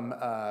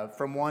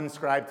from one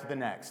scribe to the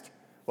next.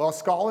 Well,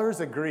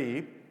 scholars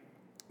agree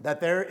that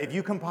if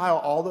you compile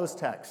all those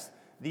texts,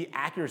 the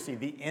accuracy,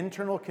 the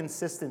internal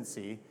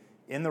consistency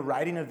in the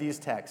writing of these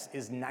texts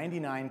is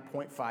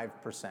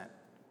 99.5%,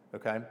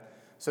 okay?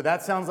 So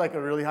that sounds like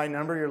a really high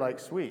number. You're like,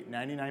 sweet,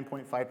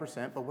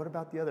 99.5%, but what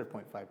about the other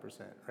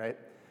 0.5%, right?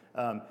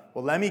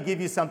 Well, let me give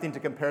you something to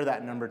compare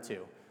that number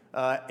to.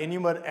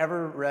 Anyone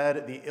ever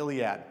read the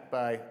Iliad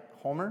by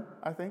Homer,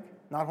 I think?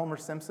 Not Homer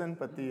Simpson,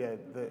 but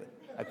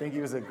I think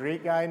he was a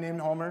Greek guy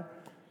named Homer.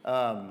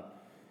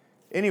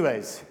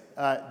 Anyways,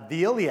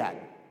 the Iliad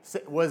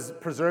was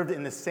preserved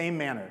in the same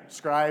manner.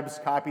 Scribes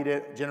copied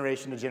it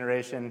generation to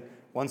generation.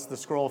 Once the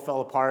scroll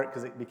fell apart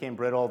because it became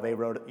brittle, they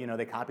wrote,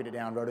 they copied it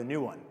down, wrote a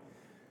new one.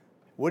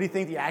 What do you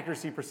think the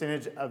accuracy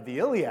percentage of the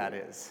Iliad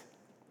is?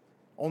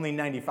 Only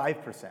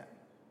 95%.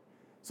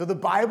 So the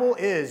Bible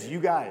is, you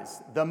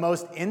guys, the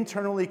most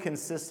internally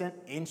consistent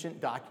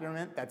ancient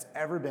document that's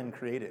ever been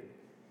created.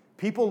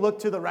 People look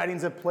to the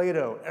writings of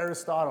Plato,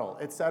 Aristotle,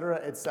 etc.,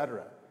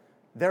 etc.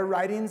 Their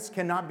writings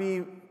cannot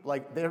be,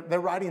 their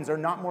writings are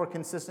not more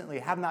consistently,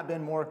 have not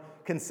been more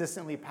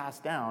consistently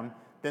passed down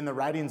than the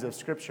writings of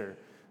Scripture.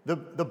 The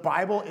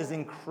Bible is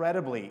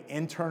incredibly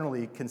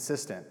internally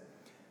consistent.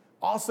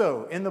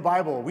 Also, in the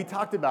Bible, we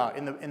talked about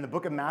in the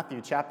book of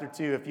Matthew, chapter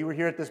 2, if you were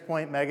here at this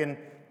point, Megan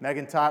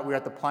taught, we were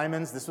at the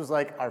Plymans. This was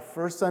our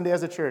first Sunday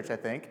as a church, I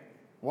think.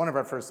 One of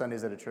our first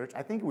Sundays at a church.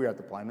 I think we were at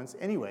the Plymans.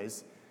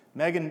 Anyways,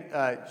 Megan,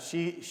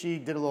 she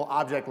did a little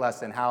object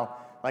lesson, how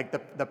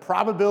the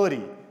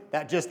probability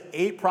that just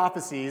 8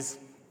 prophecies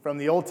from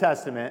the Old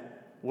Testament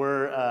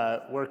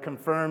were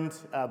confirmed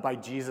by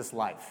Jesus'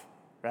 life,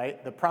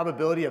 right? The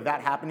probability of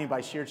that happening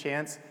by sheer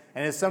chance,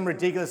 and it's some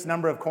ridiculous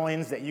number of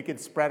coins that you could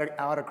spread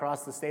out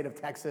across the state of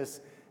Texas,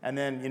 and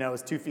then,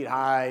 it's 2 feet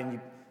high, and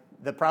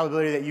the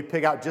probability that you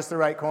pick out just the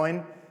right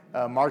coin,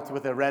 marked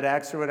with a red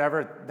X or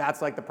whatever, that's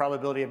the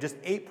probability of just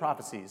 8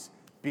 prophecies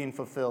being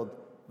fulfilled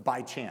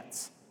by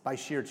chance, by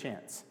sheer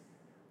chance.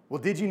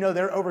 Well, did you know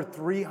there are over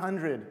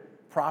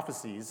 300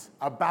 prophecies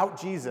about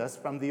Jesus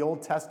from the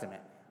Old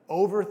Testament,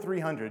 over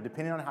 300,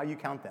 depending on how you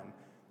count them,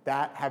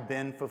 that have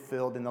been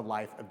fulfilled in the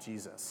life of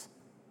Jesus?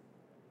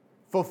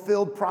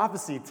 Fulfilled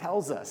prophecy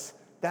tells us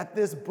that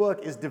this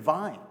book is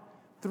divine.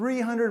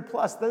 300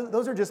 plus,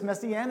 those are just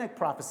messianic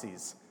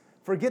prophecies.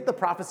 Forget the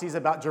prophecies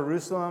about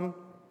Jerusalem,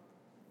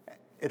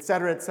 et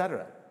cetera, et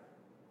cetera.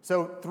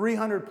 So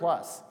 300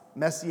 plus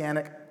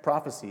messianic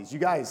prophecies. You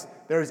guys,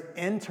 there's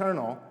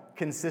internal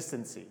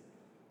consistency.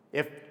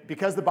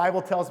 Because the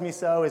Bible tells me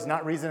so is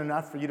not reason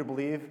enough for you to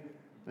believe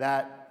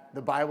that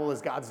the Bible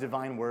is God's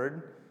divine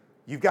word,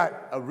 you've got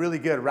a really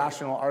good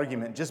rational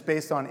argument just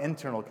based on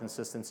internal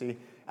consistency.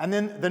 And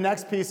then the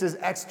next piece is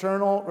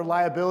external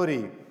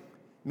reliability,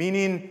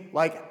 meaning,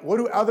 like, what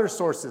do other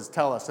sources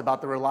tell us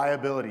about the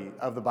reliability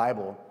of the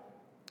Bible?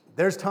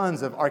 There's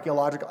tons of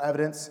archaeological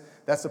evidence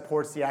that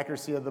supports the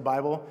accuracy of the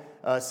Bible.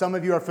 Some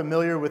of you are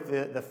familiar with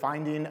the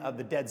finding of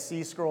the Dead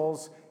Sea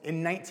Scrolls.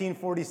 In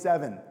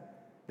 1947,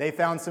 they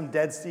found some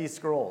Dead Sea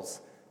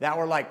Scrolls that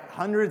were like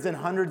hundreds and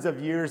hundreds of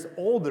years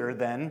older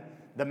than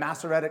the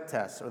Masoretic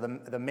texts or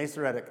the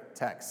Masoretic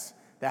texts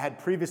that had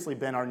previously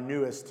been our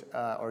newest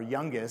or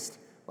youngest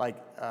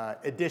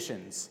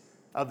editions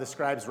of the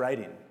scribes'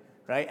 writing,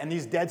 right? And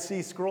these Dead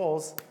Sea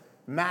Scrolls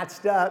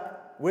matched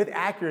up with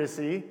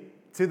accuracy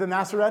to the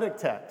Masoretic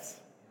texts.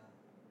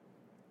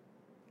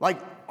 Like,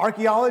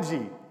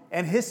 archaeology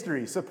and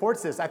history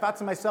supports this. I thought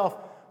to myself,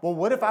 well,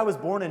 what if I was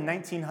born in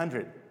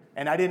 1900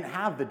 and I didn't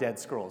have the Dead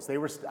Scrolls?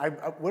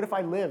 What if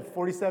I lived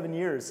 47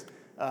 years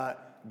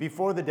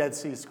before the Dead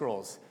Sea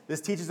Scrolls?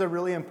 This teaches a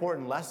really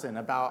important lesson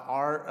about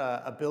our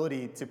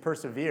ability to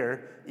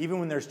persevere even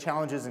when there's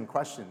challenges and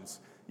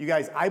questions. You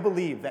guys, I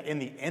believe that in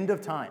the end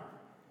of time,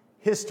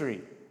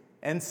 history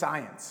and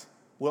science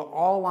will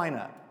all line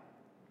up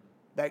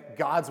that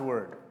God's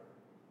word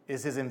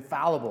is his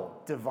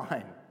infallible,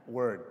 divine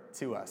word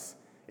to us.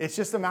 It's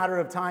just a matter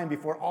of time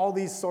before all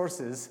these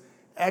sources,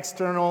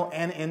 external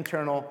and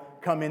internal,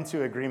 come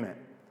into agreement.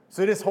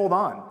 So just hold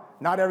on.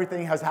 Not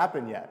everything has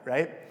happened yet,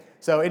 right?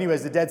 So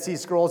anyways, the Dead Sea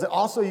Scrolls.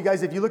 Also, you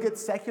guys, if you look at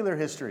secular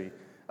history,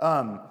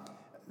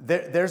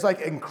 there's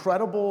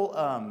incredible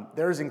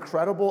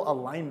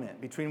alignment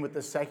between what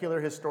the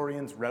secular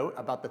historians wrote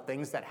about the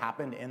things that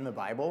happened in the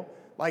Bible.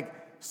 Like,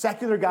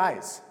 secular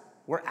guys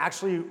were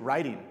actually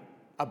writing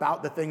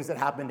about the things that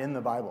happened in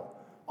the Bible.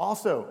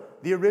 Also,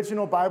 the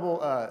original Bible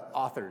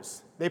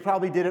authors, they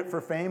probably did it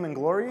for fame and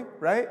glory,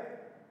 right?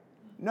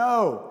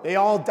 No, they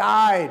all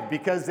died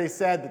because they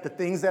said that the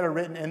things that are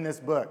written in this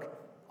book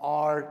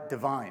are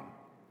divine.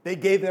 They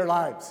gave their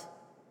lives.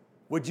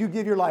 Would you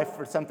give your life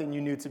for something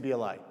you knew to be a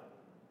lie?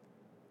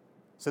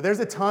 So there's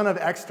a ton of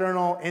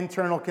external,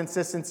 internal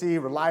consistency,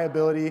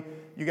 reliability.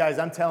 You guys,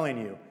 I'm telling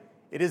you,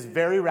 it is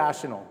very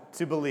rational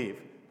to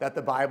believe that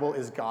the Bible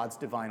is God's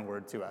divine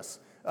word to us.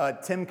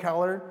 Tim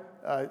Keller,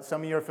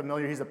 some of you are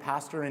familiar, he's a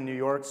pastor in New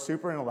York,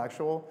 super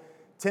intellectual.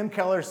 Tim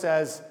Keller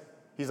says,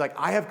 he's like,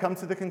 I have come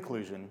to the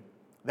conclusion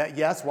that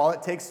yes, while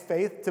it takes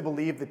faith to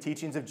believe the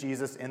teachings of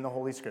Jesus in the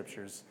Holy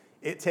Scriptures,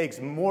 it takes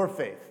more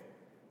faith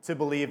to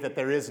believe that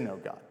there is no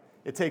God.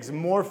 It takes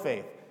more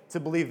faith to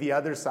believe the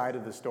other side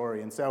of the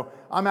story. And so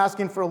I'm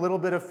asking for a little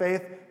bit of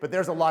faith, but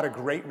there's a lot of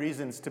great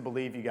reasons to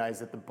believe, you guys,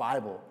 that the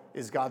Bible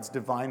is God's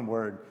divine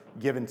word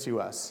given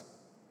to us.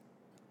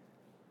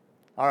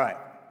 All right.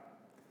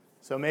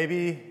 So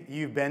maybe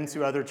you've been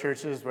to other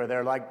churches where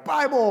they're like,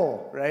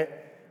 Bible, right?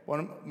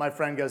 My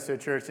friend goes to a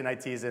church and I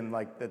tease him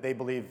like that they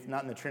believe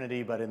not in the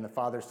Trinity, but in the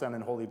Father, Son,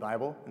 and Holy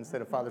Bible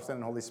instead of Father, Son,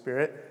 and Holy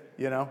Spirit,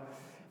 you know?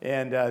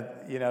 And,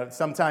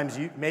 sometimes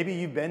maybe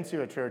you've been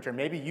to a church or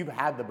maybe you've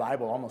had the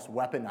Bible almost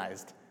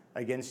weaponized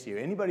against you.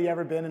 Anybody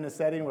ever been in a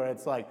setting where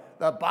it's like,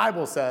 the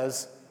Bible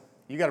says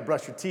you got to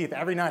brush your teeth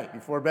every night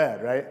before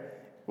bed, right?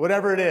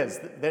 Whatever it is,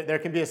 there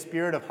can be a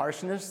spirit of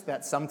harshness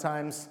that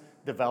sometimes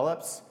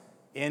develops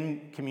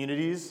in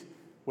communities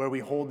where we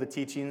hold the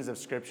teachings of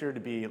Scripture to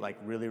be like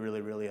really,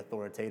 really, really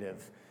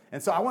authoritative.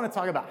 And so I want to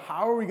talk about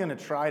how are we going to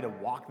try to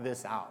walk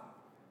this out?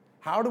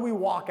 How do we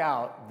walk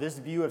out this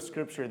view of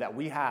Scripture that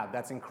we have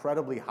that's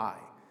incredibly high?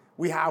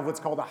 We have what's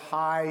called a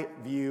high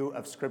view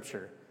of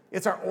Scripture.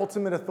 It's our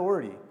ultimate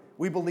authority.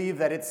 We believe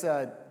that it's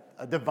a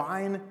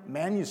divine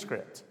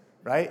manuscript,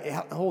 right? It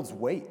holds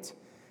weight.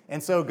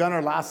 And so,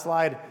 Gunnar, last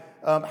slide.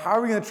 How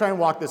are we going to try and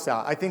walk this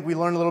out? I think we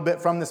learned a little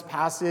bit from this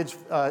passage,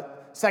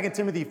 2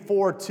 Timothy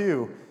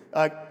 4:2.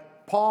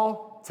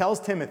 Paul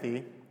tells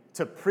Timothy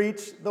to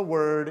preach the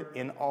word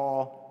in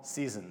all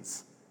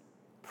seasons.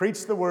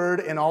 Preach the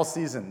word in all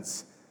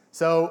seasons.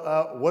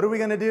 So what are we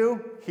going to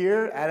do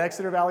here at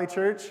Exeter Valley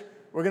Church?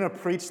 We're going to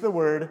preach the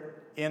word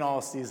in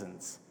all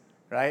seasons,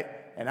 right?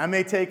 And I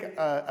may take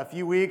a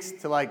few weeks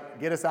to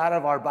get us out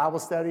of our Bible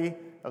study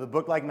of the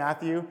book like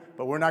Matthew,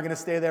 but we're not going to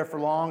stay there for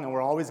long, and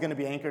we're always going to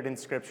be anchored in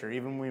Scripture,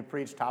 even when we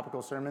preach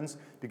topical sermons,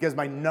 because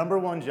my number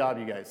one job,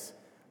 you guys,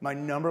 my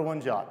number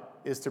one job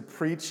is to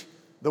preach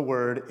the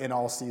word in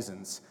all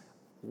seasons.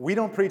 We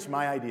don't preach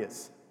my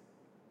ideas.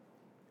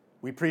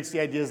 We preach the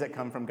ideas that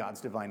come from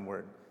God's divine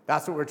word.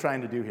 That's what we're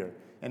trying to do here.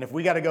 And if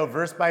we got to go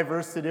verse by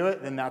verse to do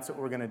it, then that's what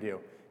we're going to do.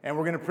 And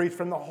we're going to preach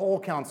from the whole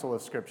counsel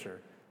of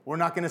Scripture. We're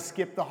not going to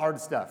skip the hard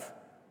stuff.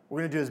 We're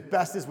going to do as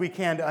best as we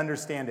can to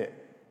understand it.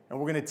 And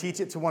we're going to teach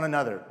it to one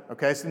another.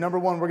 Okay, so number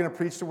one, we're going to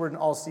preach the word in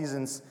all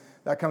seasons.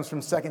 That comes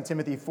from 2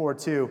 Timothy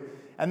 4:2.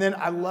 And then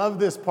I love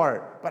this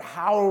part, but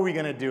how are we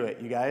going to do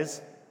it, you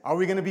guys? Are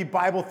we going to be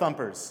Bible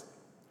thumpers,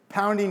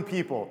 pounding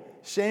people,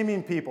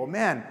 shaming people?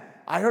 Man,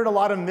 I heard a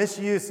lot of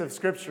misuse of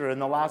Scripture in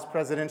the last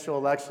presidential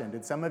election.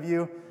 Did some of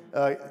you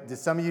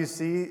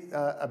see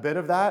a bit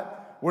of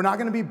that? We're not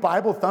going to be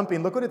Bible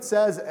thumping. Look what it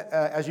says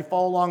as you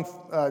follow along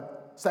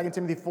 2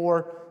 Timothy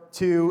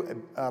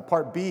 4:2,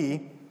 part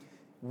B.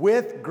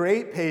 With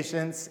great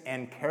patience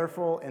and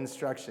careful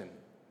instruction.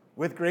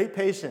 With great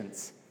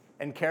patience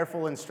and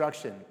careful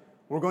instruction.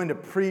 We're going to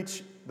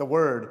preach the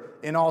word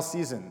in all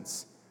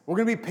seasons. We're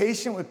going to be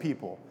patient with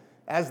people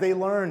as they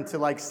learn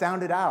to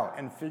sound it out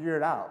and figure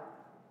it out.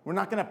 We're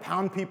not going to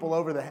pound people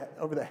over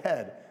the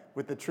head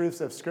with the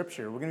truths of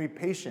Scripture. We're going to be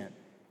patient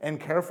and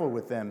careful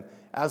with them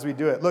as we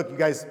do it. Look, you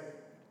guys,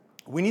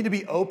 we need to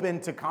be open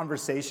to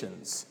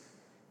conversations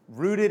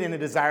rooted in a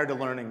desire to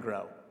learn and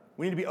grow.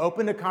 We need to be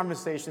open to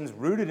conversations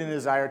rooted in a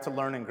desire to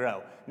learn and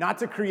grow, not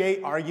to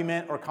create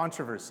argument or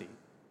controversy,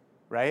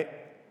 right?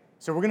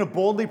 So we're going to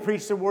boldly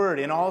preach the word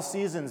in all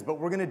seasons, but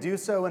we're going to do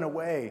so in a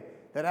way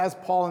that, as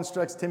Paul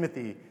instructs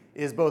Timothy,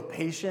 is both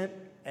patient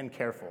and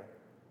careful.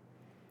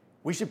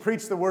 We should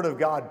preach the word of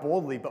God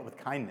boldly, but with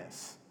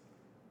kindness.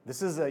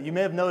 You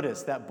may have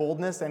noticed that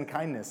boldness and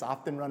kindness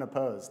often run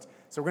opposed.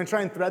 So we're going to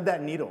try and thread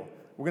that needle.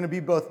 We're going to be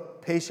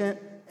both patient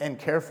and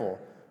careful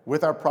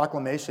with our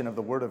proclamation of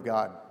the word of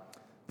God.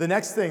 The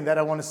next thing that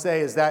I want to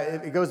say is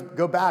that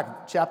go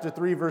back, chapter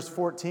 3, verse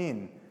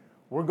 14.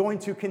 We're going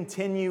to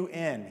continue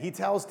in.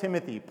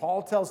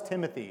 Paul tells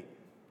Timothy,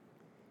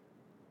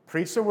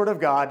 preach the word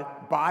of God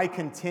by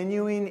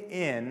continuing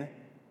in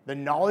the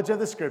knowledge of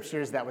the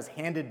Scriptures that was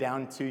handed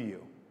down to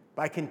you.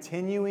 By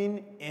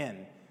continuing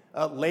in.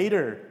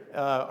 Prior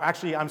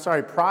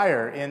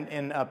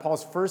in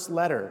Paul's first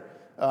letter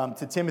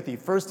to Timothy,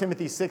 1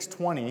 Timothy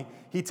 6:20,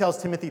 he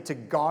tells Timothy to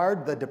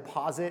guard the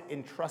deposit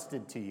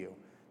entrusted to you.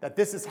 That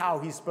this is how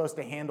he's supposed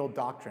to handle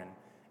doctrine.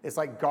 It's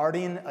like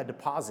guarding a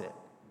deposit.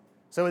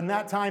 So in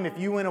that time, if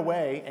you went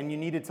away and you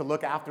needed to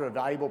look after a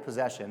valuable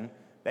possession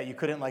that you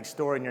couldn't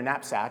store in your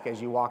knapsack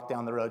as you walked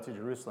down the road to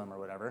Jerusalem or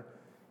whatever,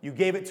 you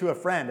gave it to a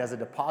friend as a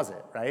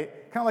deposit,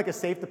 right? Kind of like a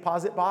safe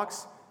deposit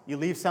box. You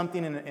leave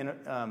something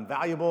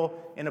valuable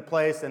in a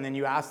place, and then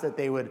you ask that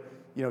they would,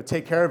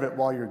 take care of it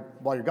while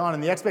you're gone.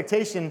 And the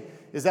expectation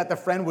is that the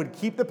friend would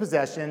keep the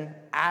possession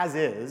as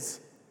is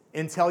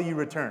until you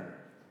return.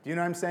 Do you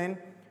know what I'm saying?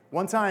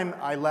 One time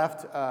I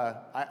left,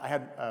 I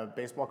had a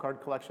baseball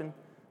card collection.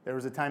 There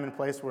was a time and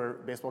place where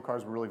baseball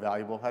cards were really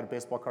valuable. I had a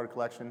baseball card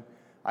collection.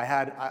 I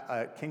had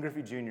a King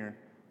Griffey Jr.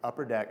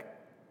 Upper Deck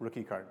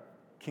rookie card.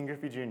 King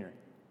Griffey Jr.,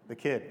 the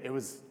kid. It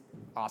was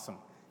awesome.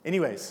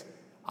 Anyways,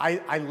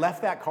 I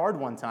left that card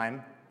one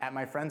time at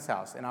my friend's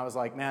house, and I was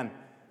like, man,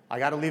 I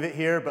got to leave it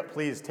here, but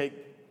please take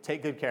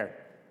good care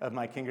of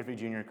my King Griffey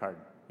Jr. card,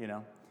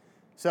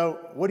 So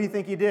what do you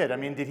think he did? I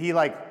mean, did he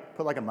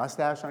put a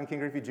mustache on King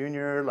Griffey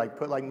Jr.,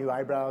 put new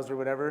eyebrows or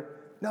whatever?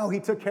 No, he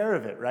took care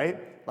of it, right?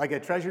 Like a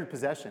treasured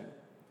possession.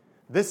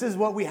 This is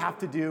what we have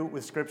to do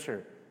with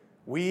Scripture.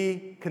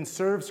 We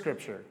conserve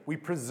Scripture. We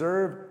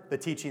preserve the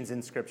teachings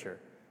in Scripture.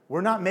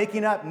 We're not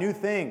making up new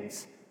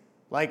things.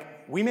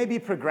 We may be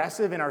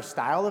progressive in our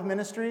style of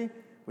ministry.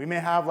 We may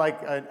have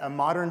a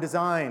modern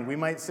design. We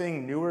might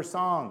sing newer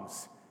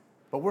songs.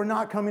 But we're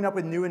not coming up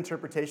with new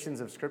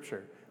interpretations of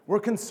Scripture. We're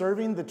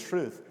conserving the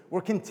truth.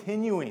 We're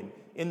continuing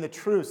in the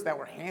truths that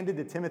were handed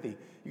to Timothy.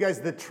 You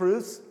guys, the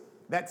truths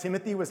that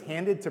Timothy was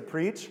handed to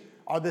preach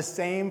are the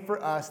same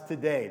for us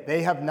today.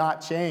 They have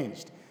not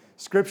changed.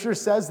 Scripture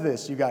says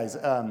this, you guys,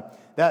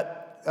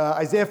 that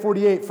Isaiah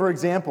 48, for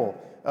example,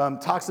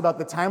 talks about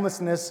the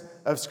timelessness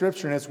of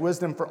Scripture and its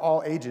wisdom for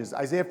all ages.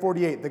 Isaiah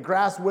 48, the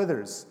grass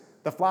withers,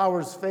 the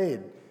flowers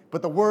fade,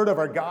 but the word of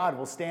our God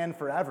will stand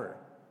forever.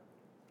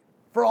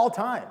 For all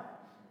time.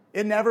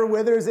 It never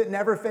withers, it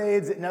never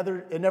fades, it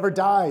never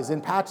dies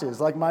in patches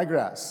like my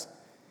grass.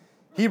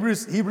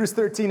 Hebrews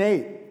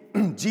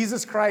 13:8.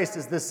 Jesus Christ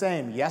is the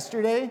same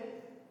yesterday,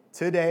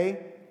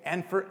 today,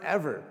 and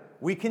forever.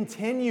 We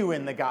continue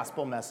in the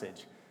gospel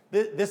message.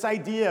 This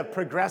idea of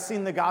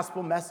progressing the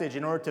gospel message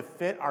in order to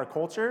fit our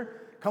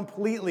culture,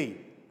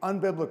 completely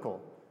unbiblical.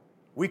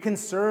 We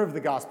conserve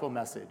the gospel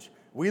message.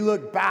 We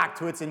look back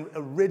to its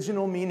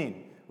original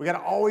meaning. We got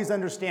to always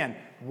understand,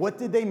 what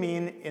did they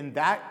mean in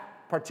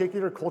that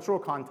particular cultural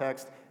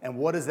context, and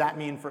what does that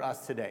mean for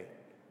us today?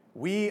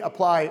 We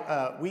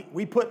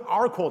put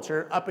our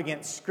culture up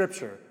against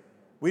Scripture.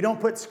 We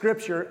don't put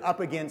Scripture up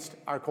against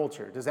our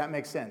culture. Does that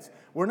make sense?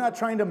 We're not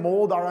trying to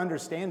mold our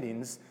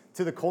understandings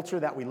to the culture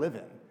that we live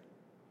in.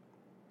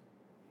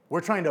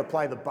 We're trying to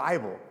apply the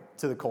Bible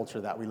to the culture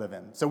that we live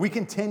in. So we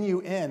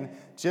continue in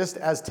just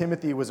as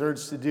Timothy was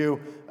urged to do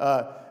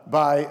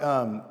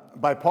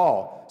by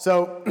Paul.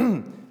 So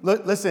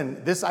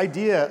listen, this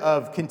idea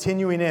of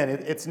continuing in,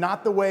 it's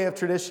not the way of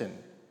tradition.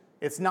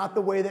 It's not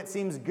the way that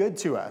seems good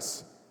to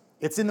us.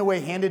 It's in the way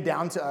handed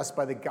down to us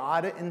by the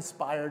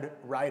God-inspired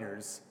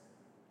writers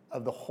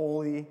of the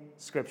Holy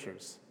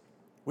Scriptures.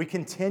 We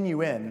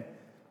continue in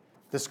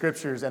the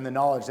Scriptures and the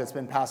knowledge that's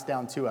been passed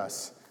down to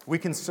us. We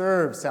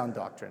conserve sound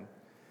doctrine.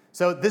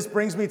 So this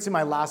brings me to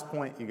my last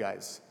point, you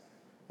guys.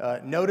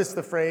 Notice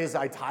the phrase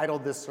I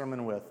titled this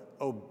sermon with,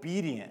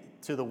 obedient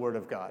to the Word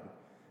of God.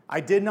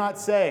 I did not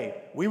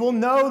say, we will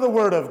know the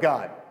Word of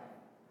God.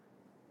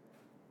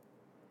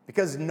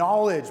 Because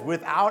knowledge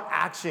without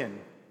action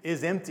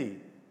is empty.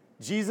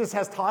 Jesus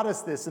has taught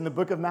us this in the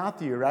book of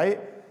Matthew, right?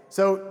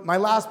 So my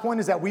last point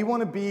is that we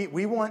want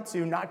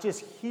to not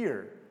just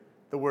hear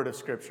the word of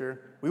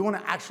Scripture, we want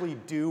to actually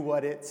do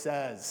what it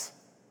says.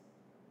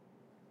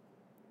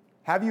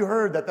 Have you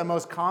heard that the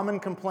most common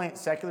complaint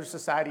secular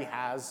society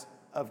has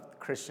of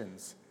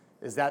Christians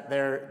is that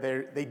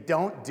they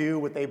don't do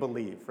what they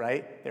believe,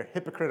 right? They're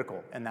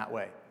hypocritical in that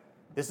way.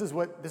 This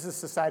is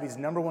society's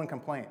number one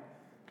complaint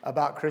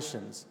about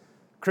Christians.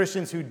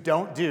 Christians who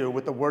don't do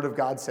what the Word of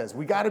God says.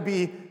 We got to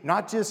be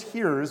not just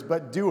hearers,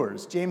 but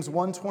doers. James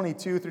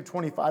 1:22 through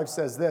 25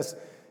 says this.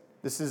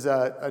 This is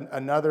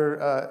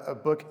another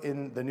book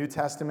in the New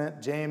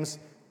Testament. James,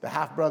 the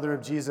half-brother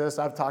of Jesus.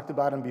 I've talked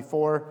about him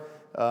before.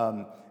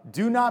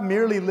 Do not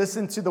merely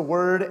listen to the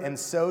Word and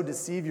so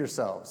deceive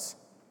yourselves.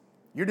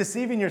 You're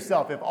deceiving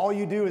yourself if all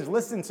you do is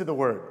listen to the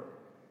Word.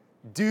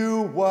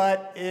 Do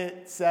what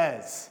it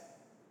says.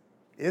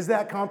 Is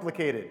that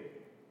complicated?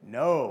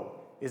 No.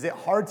 Is it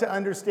hard to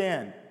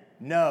understand?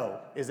 No.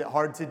 Is it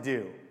hard to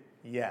do?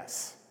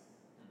 Yes.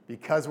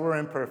 Because we're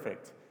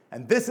imperfect.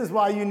 And this is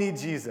why you need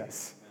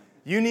Jesus.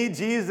 You need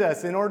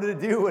Jesus in order to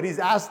do what he's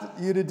asked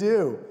you to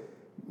do.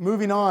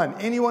 Moving on.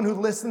 Anyone who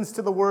listens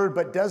to the word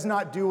but does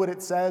not do what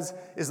it says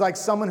is like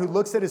someone who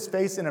looks at his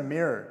face in a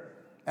mirror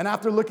and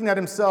after looking at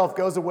himself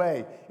goes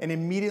away and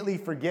immediately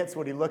forgets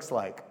what he looks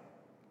like.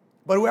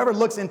 But whoever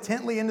looks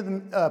intently into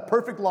the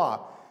perfect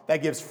law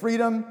that gives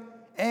freedom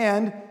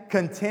and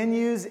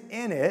continues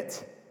in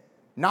it,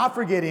 not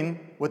forgetting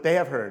what they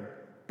have heard,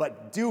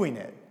 but doing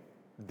it,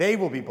 they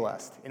will be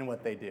blessed in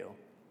what they do.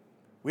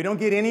 We don't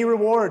get any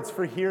rewards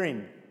for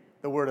hearing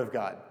the word of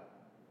God.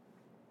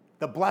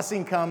 The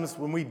blessing comes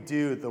when we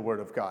do the word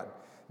of God.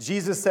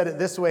 Jesus said it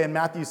this way in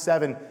Matthew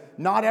 7,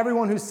 not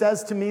everyone who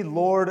says to me,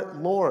 Lord,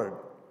 Lord,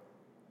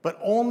 but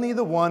only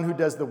the one who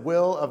does the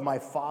will of my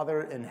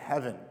Father in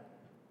heaven.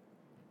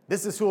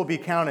 This is who will be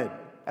counted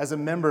as a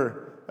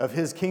member of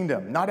his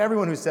kingdom. Not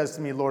everyone who says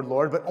to me, Lord,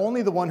 Lord, but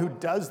only the one who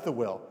does the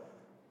will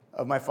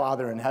of my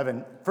Father in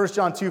heaven. 1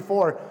 John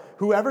 2:4,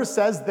 whoever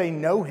says they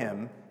know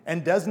him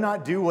and does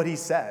not do what he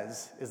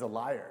says is a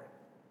liar.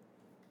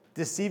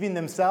 Deceiving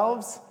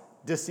themselves,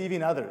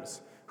 deceiving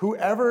others.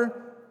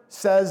 Whoever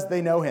says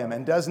they know him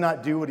and does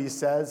not do what he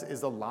says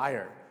is a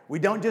liar. We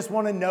don't just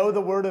want to know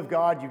the word of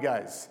God, you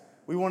guys.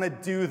 We want to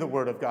do the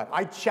word of God.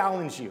 I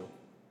challenge you.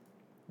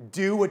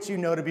 Do what you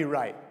know to be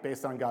right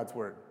based on God's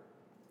word.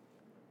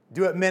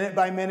 Do it minute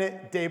by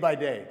minute, day by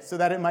day, so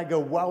that it might go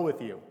well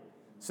with you,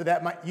 so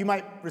that you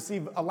might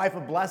receive a life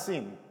of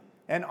blessing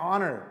and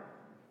honor.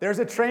 There's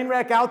a train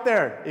wreck out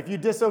there if you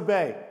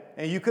disobey,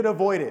 and you could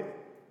avoid it.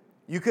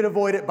 You could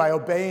avoid it by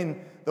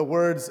obeying the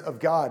words of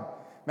God.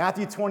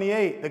 Matthew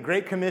 28, the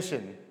Great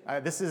Commission.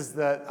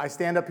 I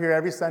stand up here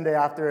every Sunday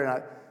after, and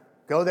I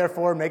go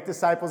therefore, make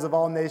disciples of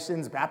all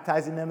nations,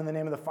 baptizing them in the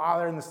name of the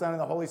Father and the Son and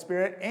the Holy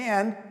Spirit,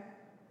 and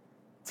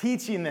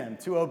teaching them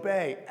to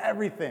obey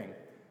everything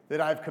that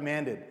I've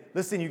commanded.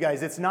 Listen, you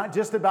guys, it's not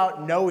just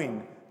about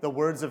knowing the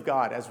words of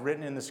God as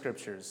written in the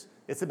scriptures.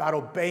 It's about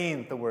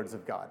obeying the words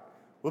of God.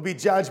 We'll be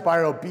judged by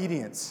our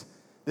obedience.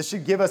 This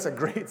should give us a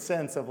great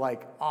sense of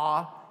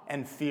awe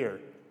and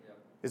fear.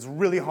 It's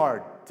really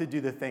hard to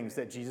do the things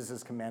that Jesus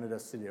has commanded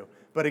us to do.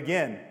 But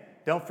again,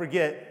 don't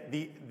forget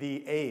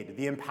the aid,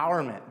 the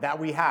empowerment that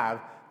we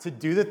have to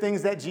do the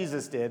things that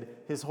Jesus did,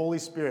 his Holy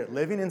Spirit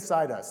living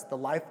inside us, the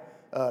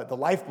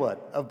lifeblood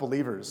of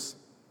believers.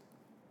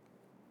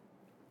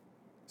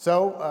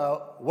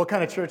 So, what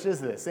kind of church is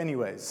this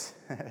anyways?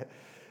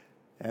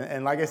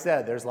 and like I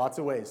said, there's lots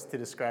of ways to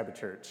describe a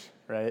church,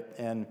 right?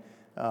 And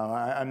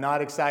I'm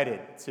not excited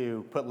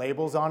to put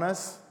labels on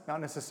us,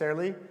 not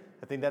necessarily.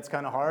 I think that's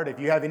kind of hard. If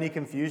you have any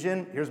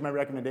confusion, here's my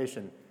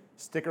recommendation.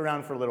 Stick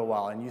around for a little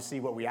while and you see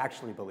what we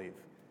actually believe.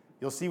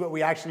 You'll see what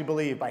we actually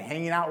believe by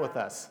hanging out with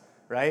us,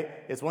 right?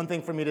 It's one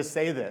thing for me to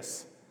say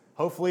this.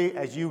 Hopefully,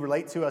 as you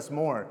relate to us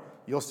more,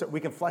 we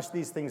can flesh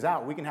these things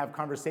out. We can have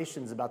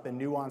conversations about the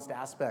nuanced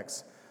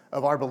aspects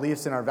of our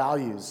beliefs and our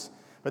values.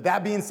 But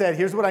that being said,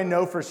 here's what I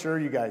know for sure,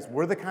 you guys.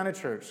 We're the kind of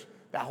church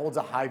that holds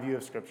a high view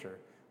of Scripture.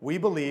 We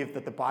believe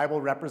that the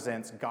Bible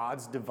represents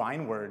God's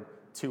divine word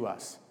to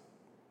us.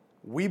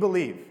 We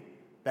believe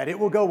that it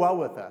will go well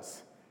with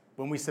us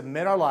when we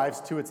submit our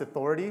lives to its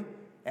authority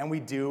and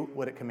we do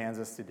what it commands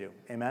us to do.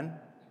 Amen?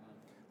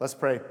 Let's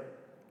pray.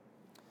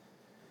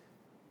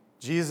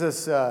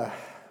 Jesus, I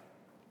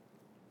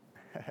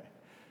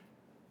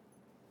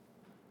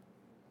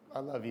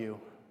love you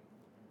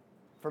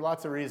for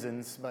lots of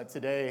reasons, but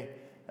today,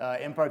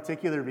 in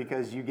particular,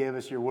 because you gave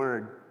us your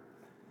word.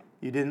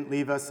 You didn't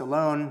leave us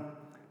alone.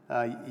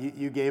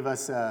 You gave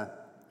us a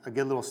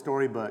good little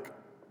storybook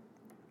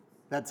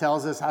that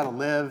tells us how to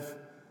live,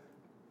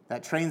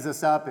 that trains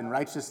us up in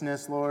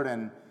righteousness, Lord.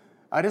 And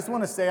I just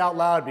want to say out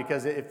loud,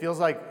 because it feels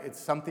like it's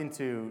something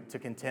to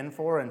contend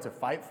for and to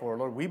fight for.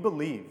 Lord, we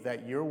believe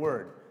that your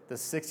word, the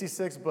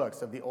 66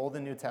 books of the Old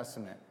and New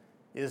Testament,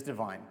 is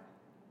divine.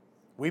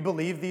 We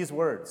believe these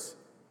words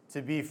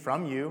to be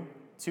from you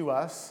to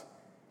us,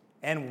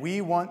 and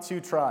we want to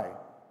try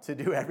to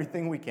do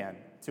everything we can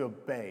to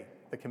obey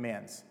the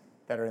commands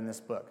that are in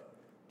this book.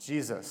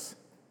 Jesus,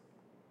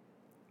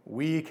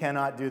 we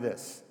cannot do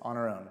this on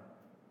our own.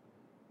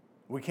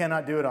 We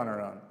cannot do it on our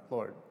own,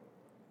 Lord.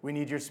 We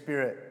need your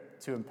Spirit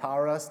to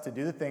empower us to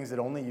do the things that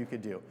only you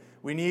could do.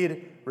 We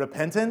need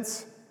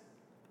repentance.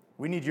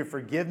 We need your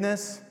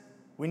forgiveness.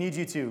 We need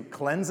you to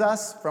cleanse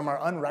us from our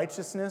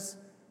unrighteousness,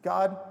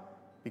 God,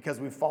 because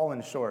we've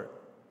fallen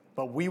short.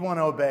 But we want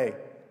to obey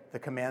the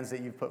commands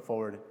that you've put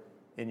forward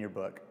in your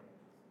book.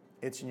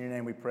 It's in your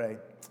name we pray.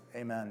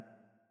 Amen.